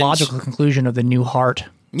 The logical conclusion of the new heart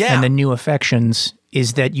and the new affections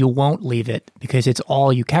is that you won't leave it because it's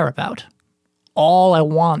all you care about. All I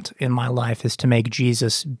want in my life is to make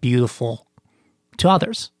Jesus beautiful to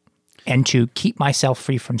others and to keep myself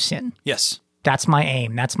free from sin. Yes. That's my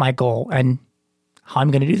aim. That's my goal. And how I'm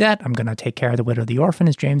going to do that, I'm going to take care of the widow, the orphan,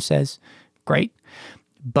 as James says. Great.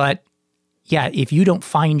 But yeah, if you don't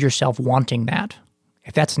find yourself wanting that,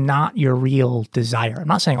 if that's not your real desire, I'm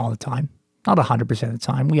not saying all the time, not 100% of the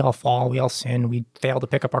time. We all fall, we all sin, we fail to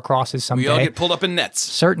pick up our crosses someday. We all get pulled up in nets.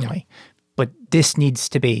 Certainly. But this needs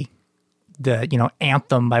to be the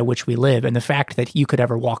anthem by which we live, and the fact that you could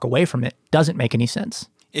ever walk away from it doesn't make any sense.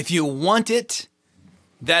 If you want it,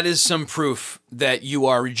 that is some proof that you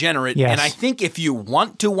are regenerate. Yes. And I think if you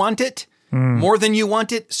want to want it more than you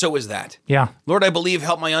want it, so is that. Yeah. Lord, I believe,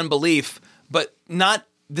 help my unbelief, but not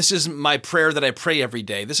this is my prayer that I pray every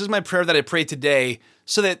day. This is my prayer that I pray today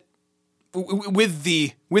so that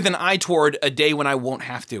with an eye toward a day when I won't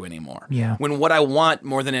have to anymore. Yeah. When what I want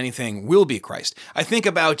more than anything will be Christ. I think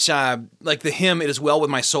about like the hymn, It Is Well With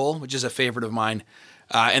My Soul, which is a favorite of mine,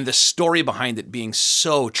 and the story behind it being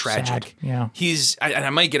so tragic. Sad. Yeah. I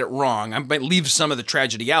might get it wrong. I might leave some of the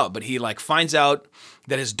tragedy out, but he finds out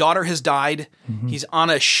that his daughter has died. Mm-hmm. He's on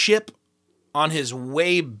a ship on his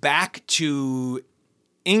way back to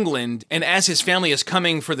England, and as his family is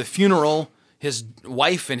coming for the funeral, his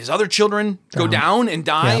wife and his other children go down and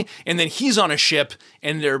die, and then he's on a ship,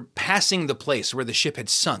 and they're passing the place where the ship had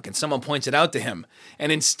sunk, and someone points it out to him.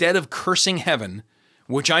 And instead of cursing heaven,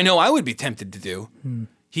 which I know I would be tempted to do,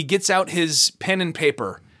 he gets out his pen and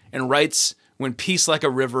paper and writes, "When peace like a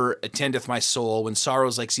river attendeth my soul, when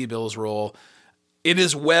sorrows like sea billows roll, it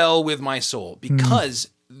is well with my soul." Because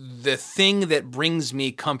the thing that brings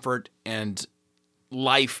me comfort and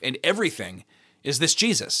life and everything is this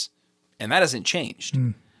Jesus. And that hasn't changed.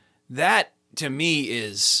 That, to me,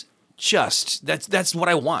 is just, that's what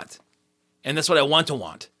I want. And that's what I want to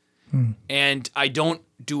want. And I don't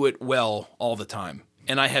do it well all the time.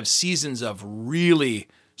 And I have seasons of really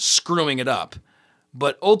screwing it up.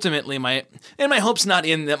 But ultimately, my hope's not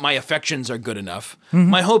in that my affections are good enough.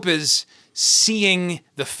 My hope is seeing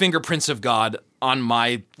the fingerprints of God on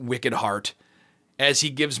my wicked heart as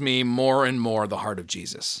he gives me more and more the heart of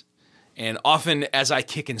Jesus. And often as I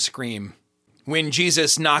kick and scream, when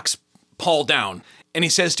Jesus knocks Paul down and he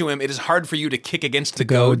says to him, "It is hard for you to kick against the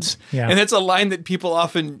goads." Yeah. And that's a line that people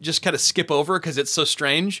often just kind of skip over because it's so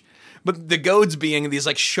strange. But the goads being these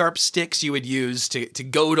like sharp sticks you would use to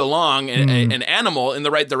goad along an animal in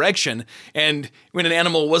the right direction. And when an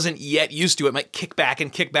animal wasn't yet used to it, might kick back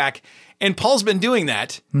and kick back. And Paul's been doing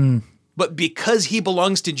that. But because he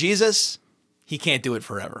belongs to Jesus, he can't do it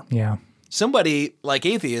forever. Yeah. Somebody like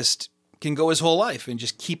Atheist can go his whole life and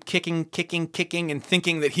just keep kicking, and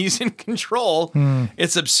thinking that he's in control.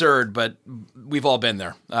 It's absurd, but we've all been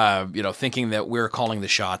there. Thinking that we're calling the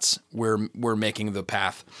shots, we're making the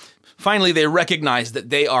path. Finally, they recognize that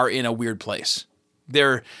they are in a weird place.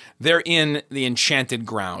 They're in the enchanted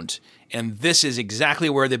ground, and this is exactly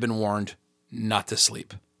where they've been warned not to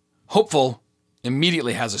sleep. Hopeful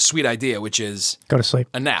immediately has a sweet idea, which is go to sleep.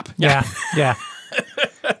 A nap. Yeah.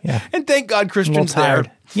 And thank God Christian's there.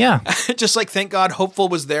 Yeah. Just like thank God Hopeful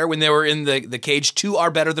was there when they were in the cage. 2 are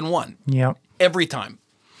better than 1. Yep. Every time.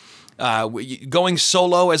 Going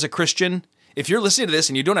solo as a Christian, if you're listening to this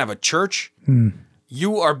and you don't have a church,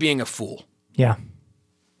 you are being a fool. Yeah.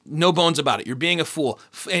 No bones about it. You're being a fool.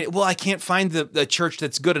 Well, I can't find the church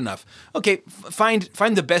that's good enough. Okay, find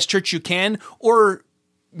the best church you can, or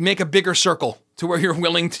make a bigger circle to where you're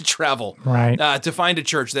willing to travel. Right. To find a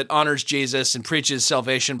church that honors Jesus and preaches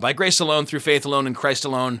salvation by grace alone, through faith alone, in Christ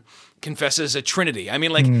alone, confesses a Trinity. I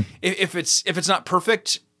mean, like, if it's not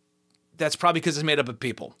perfect, that's probably because it's made up of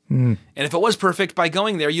people. And if it was perfect, by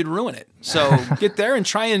going there, you'd ruin it. So get there and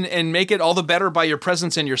try and make it all the better by your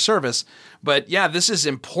presence and your service. But yeah, this is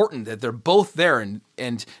important that they're both there.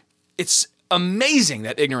 And it's amazing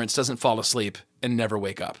that ignorance doesn't fall asleep and never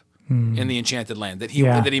wake up in the enchanted land, that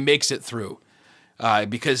he makes it through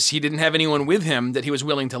because he didn't have anyone with him that he was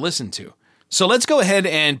willing to listen to. So let's go ahead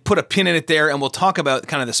and put a pin in it there, and we'll talk about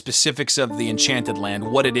kind of the specifics of the Enchanted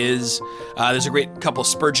Land, what it is. There's a great couple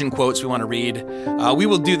Spurgeon quotes we want to read. We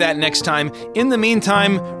will do that next time. In the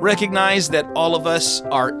meantime, recognize that all of us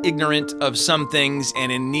are ignorant of some things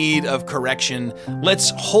and in need of correction.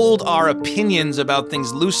 Let's hold our opinions about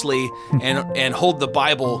things loosely and hold the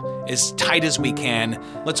Bible as tight as we can.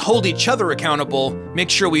 Let's hold each other accountable, make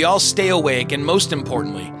sure we all stay awake, and most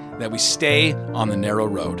importantly, that we stay on the narrow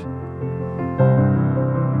road.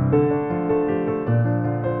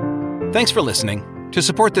 Thanks for listening. To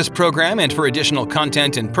support this program and for additional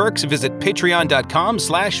content and perks, visit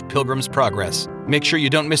patreon.com/pilgrimsprogress. Make sure you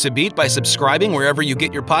don't miss a beat by subscribing wherever you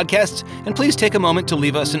get your podcasts, and please take a moment to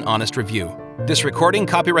leave us an honest review. This recording,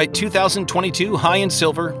 copyright 2022, High and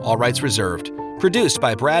Silver, all rights reserved. Produced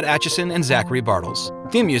by Brad Atchison and Zachary Bartles.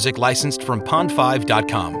 Theme music licensed from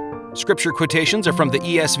pond5.com. Scripture quotations are from the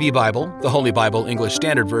ESV Bible, the Holy Bible English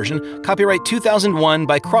Standard Version, copyright 2001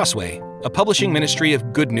 by Crossway, a publishing ministry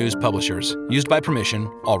of Good News Publishers. Used by permission,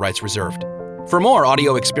 all rights reserved. For more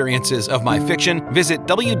audio experiences of my fiction, visit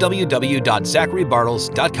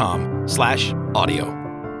www.zacharybartles.com/audio.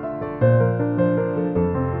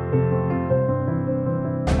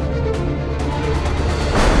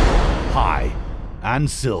 High and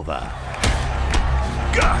Silver.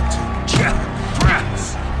 Gut, check,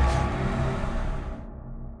 press.